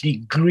definitely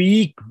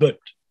Greek, but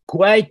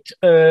quite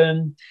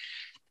in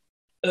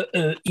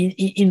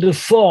the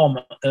form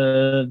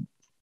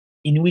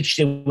in which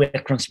they were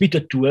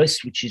transmitted to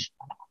us, which is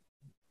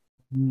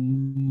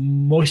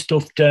most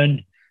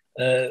often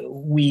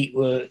we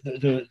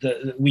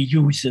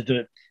use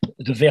the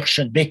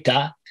version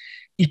beta.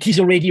 It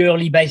is already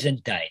early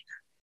Byzantine.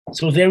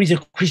 So there is a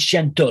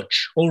Christian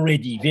touch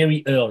already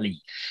very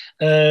early.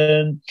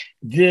 The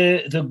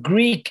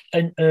Greek,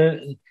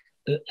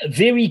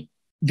 very,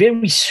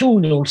 very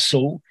soon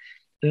also,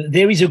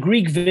 there is a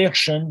Greek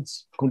version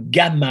called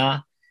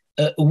Gamma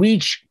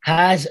which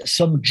has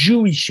some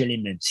Jewish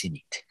elements in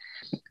it.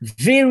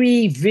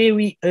 Very,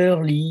 very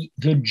early,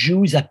 the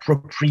Jews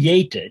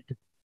appropriated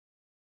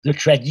the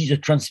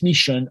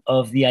transmission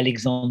of the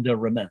Alexander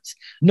romance.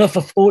 Not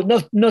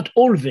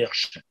all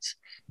versions,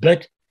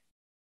 but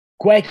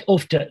quite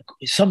often,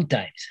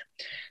 sometimes.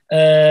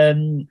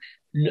 We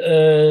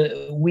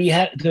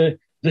have the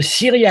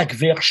Syriac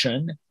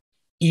version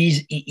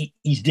is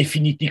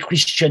definitely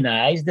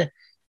Christianized,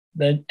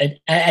 but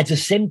at the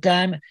same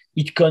time,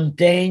 it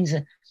contains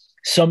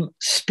some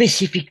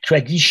specific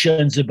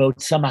traditions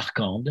about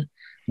Samarkand,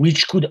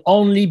 which could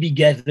only be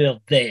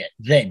gathered there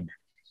then,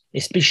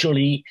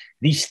 especially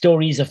these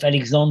stories of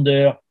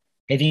Alexander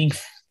having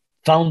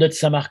founded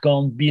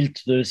Samarkand,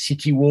 built the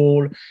city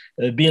wall,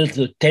 built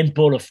the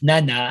temple of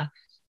Nana.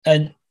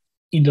 And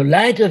in the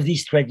light of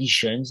these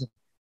traditions,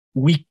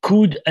 we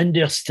could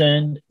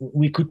understand,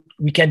 we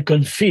can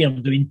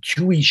confirm the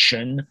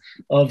intuition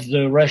of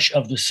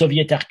the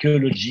Soviet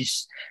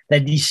archaeologists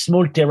that these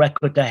small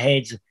terracotta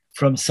heads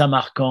from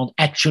Samarkand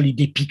actually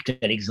depict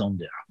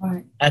Alexander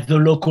as the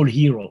local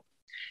hero.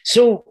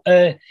 So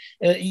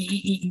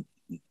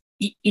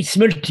it's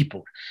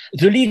multiple.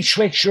 The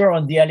literature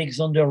on the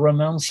Alexander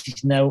romance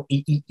is now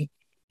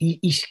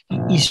is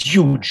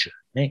huge.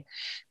 Eh?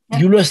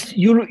 You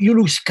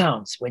lose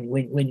counts when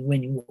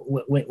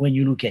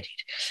you look at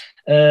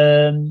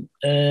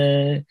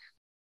it.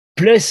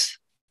 Plus,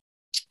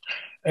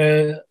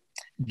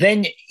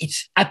 then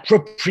it's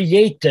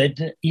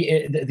appropriated.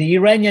 The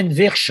Iranian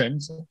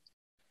versions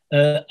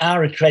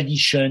are a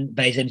tradition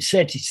by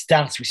themselves. It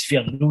starts with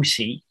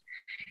Ferdowsi.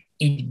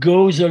 It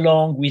goes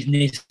along with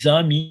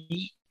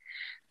Nizami,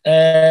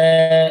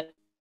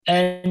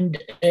 and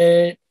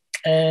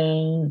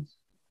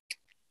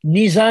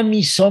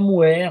Nizami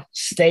somewhere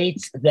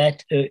states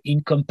that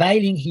in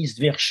compiling his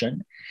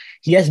version,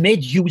 he has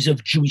made use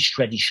of Jewish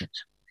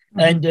traditions.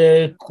 Mm-hmm.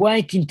 And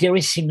quite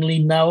interestingly,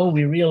 now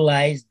we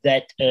realize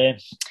that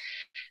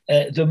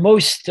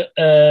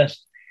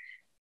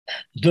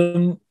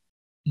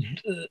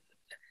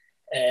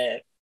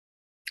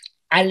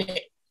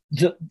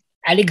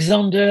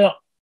Alexander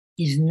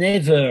is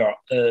never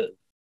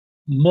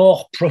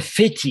more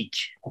prophetic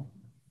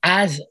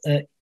as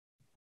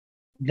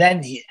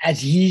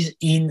he is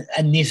in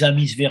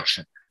Nizami's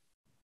version.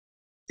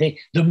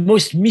 The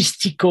most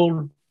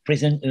mystical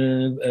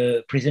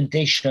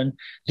presentation,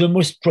 the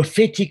most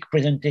prophetic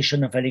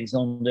presentation of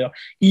Alexander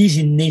is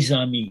in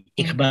Nizami,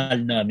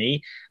 Iqbal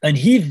Name, and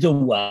he's the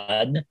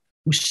one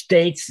who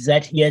states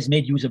that he has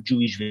made use of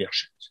Jewish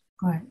versions.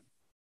 Right.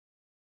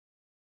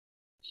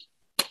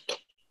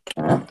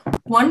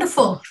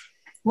 Wonderful.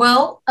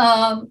 Well,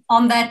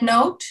 on that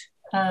note,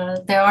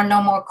 there are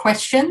no more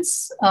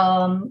questions.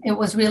 It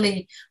was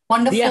really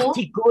wonderful. The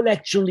article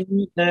actually,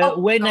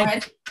 when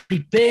I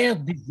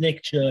prepared this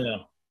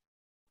lecture,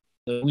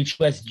 which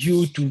was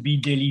due to be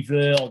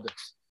delivered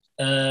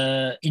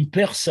in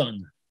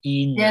person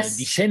in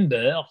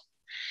December,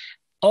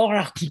 our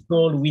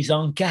article with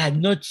Anka had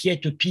not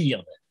yet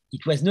appeared.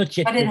 It was not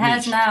yet published. But it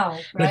has now,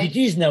 right? But it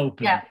is now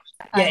published.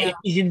 Yeah, it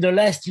is in the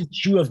last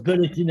issue of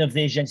Bulletin of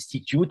the Asia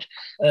Institute,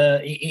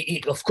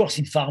 of course,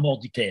 in far more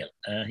detail.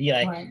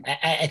 Here,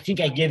 I think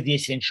I gave the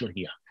essential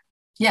here.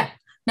 Yeah,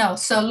 no,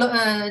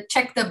 so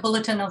check the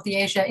Bulletin of the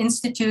Asia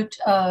Institute,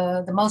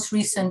 the most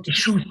recent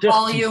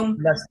volume.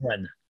 Last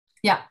one.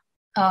 Yeah,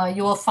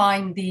 you will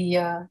find the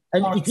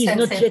more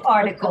extensive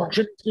article.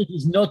 Unfortunately, it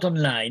is not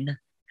online.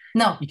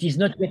 No. It is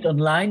not yet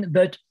online,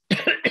 but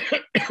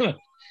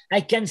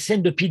I can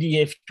send a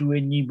PDF to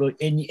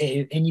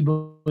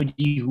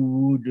anybody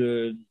who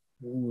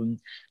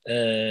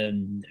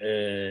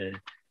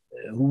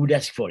would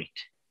ask for it.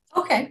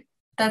 Okay,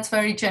 that's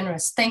very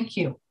generous. Thank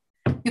you.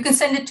 You can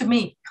send it to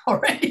me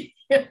already.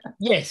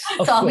 Yes,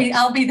 of so course.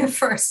 I'll be the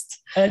first.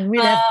 And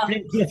we'll have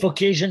plenty of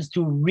occasions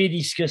to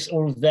rediscuss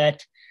all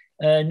that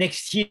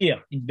next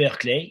year in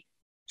Berkeley.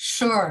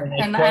 Sure,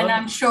 and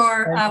I'm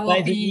sure I will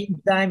by be. The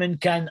meantime,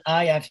 and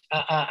I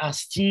are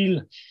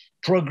still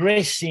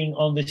progressing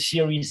on the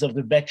series of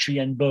the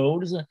Bactrian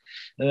bowls.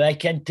 I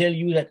can tell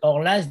you that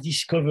our last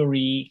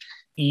discovery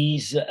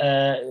is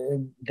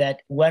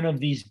that one of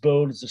these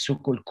bowls, the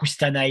so-called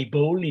Kustanai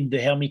bowl in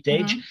the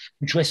Hermitage,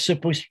 which was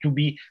supposed to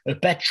be a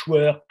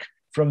patchwork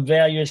from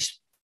various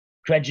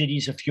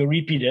tragedies of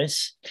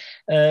Euripides,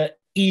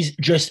 is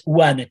just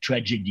one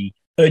tragedy,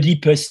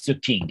 Oedipus the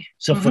King,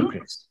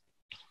 Sophocles.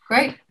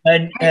 Great.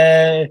 And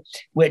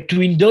well, to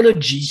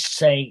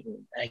Indologists, I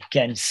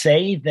can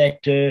say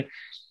that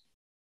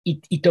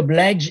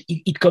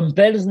it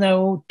compels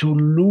now to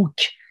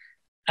look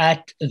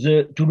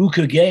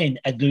again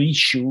at the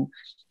issue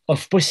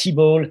of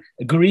possible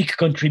Greek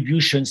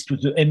contributions to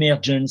the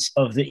emergence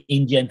of the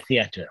Indian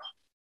theater.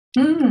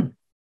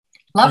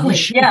 Lovely.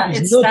 Yeah,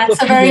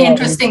 that's a very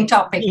interesting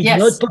topic. It's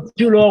not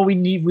popular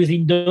with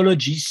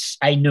Indologists,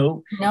 I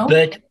know, no.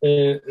 But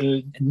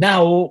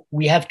now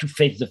we have to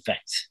face the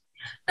facts.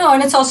 No,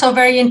 and it's also a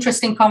very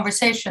interesting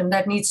conversation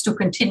that needs to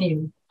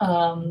continue,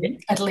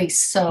 at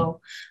least.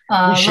 So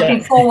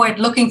looking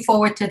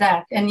forward to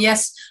that. And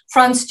yes,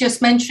 Frantz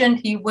just mentioned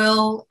he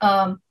will,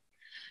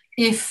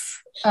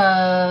 if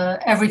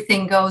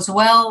everything goes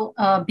well,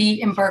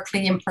 be in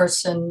Berkeley in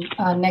person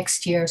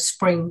next year,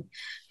 spring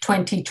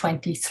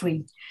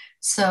 2023.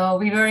 So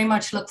we very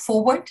much look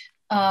forward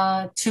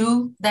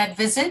to that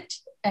visit,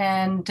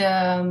 and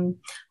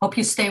hope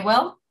you stay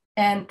well.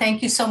 And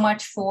thank you so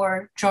much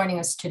for joining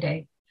us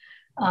today.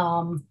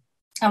 And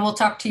we'll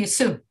talk to you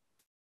soon.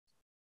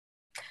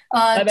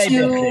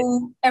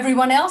 To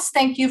everyone else,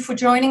 thank you for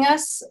joining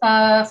us.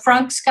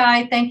 Frank,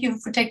 Sky, thank you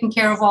for taking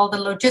care of all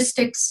the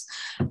logistics.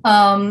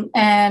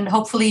 And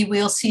hopefully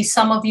we'll see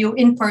some of you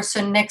in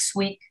person next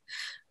week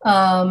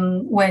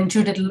when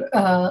Judith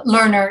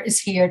Lerner is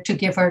here to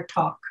give her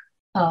talk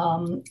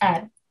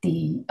at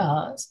the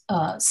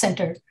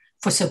Center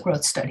for Silk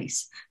Road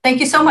Studies. Thank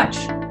you so much.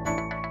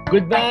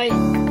 Goodbye.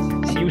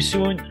 See you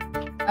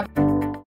soon.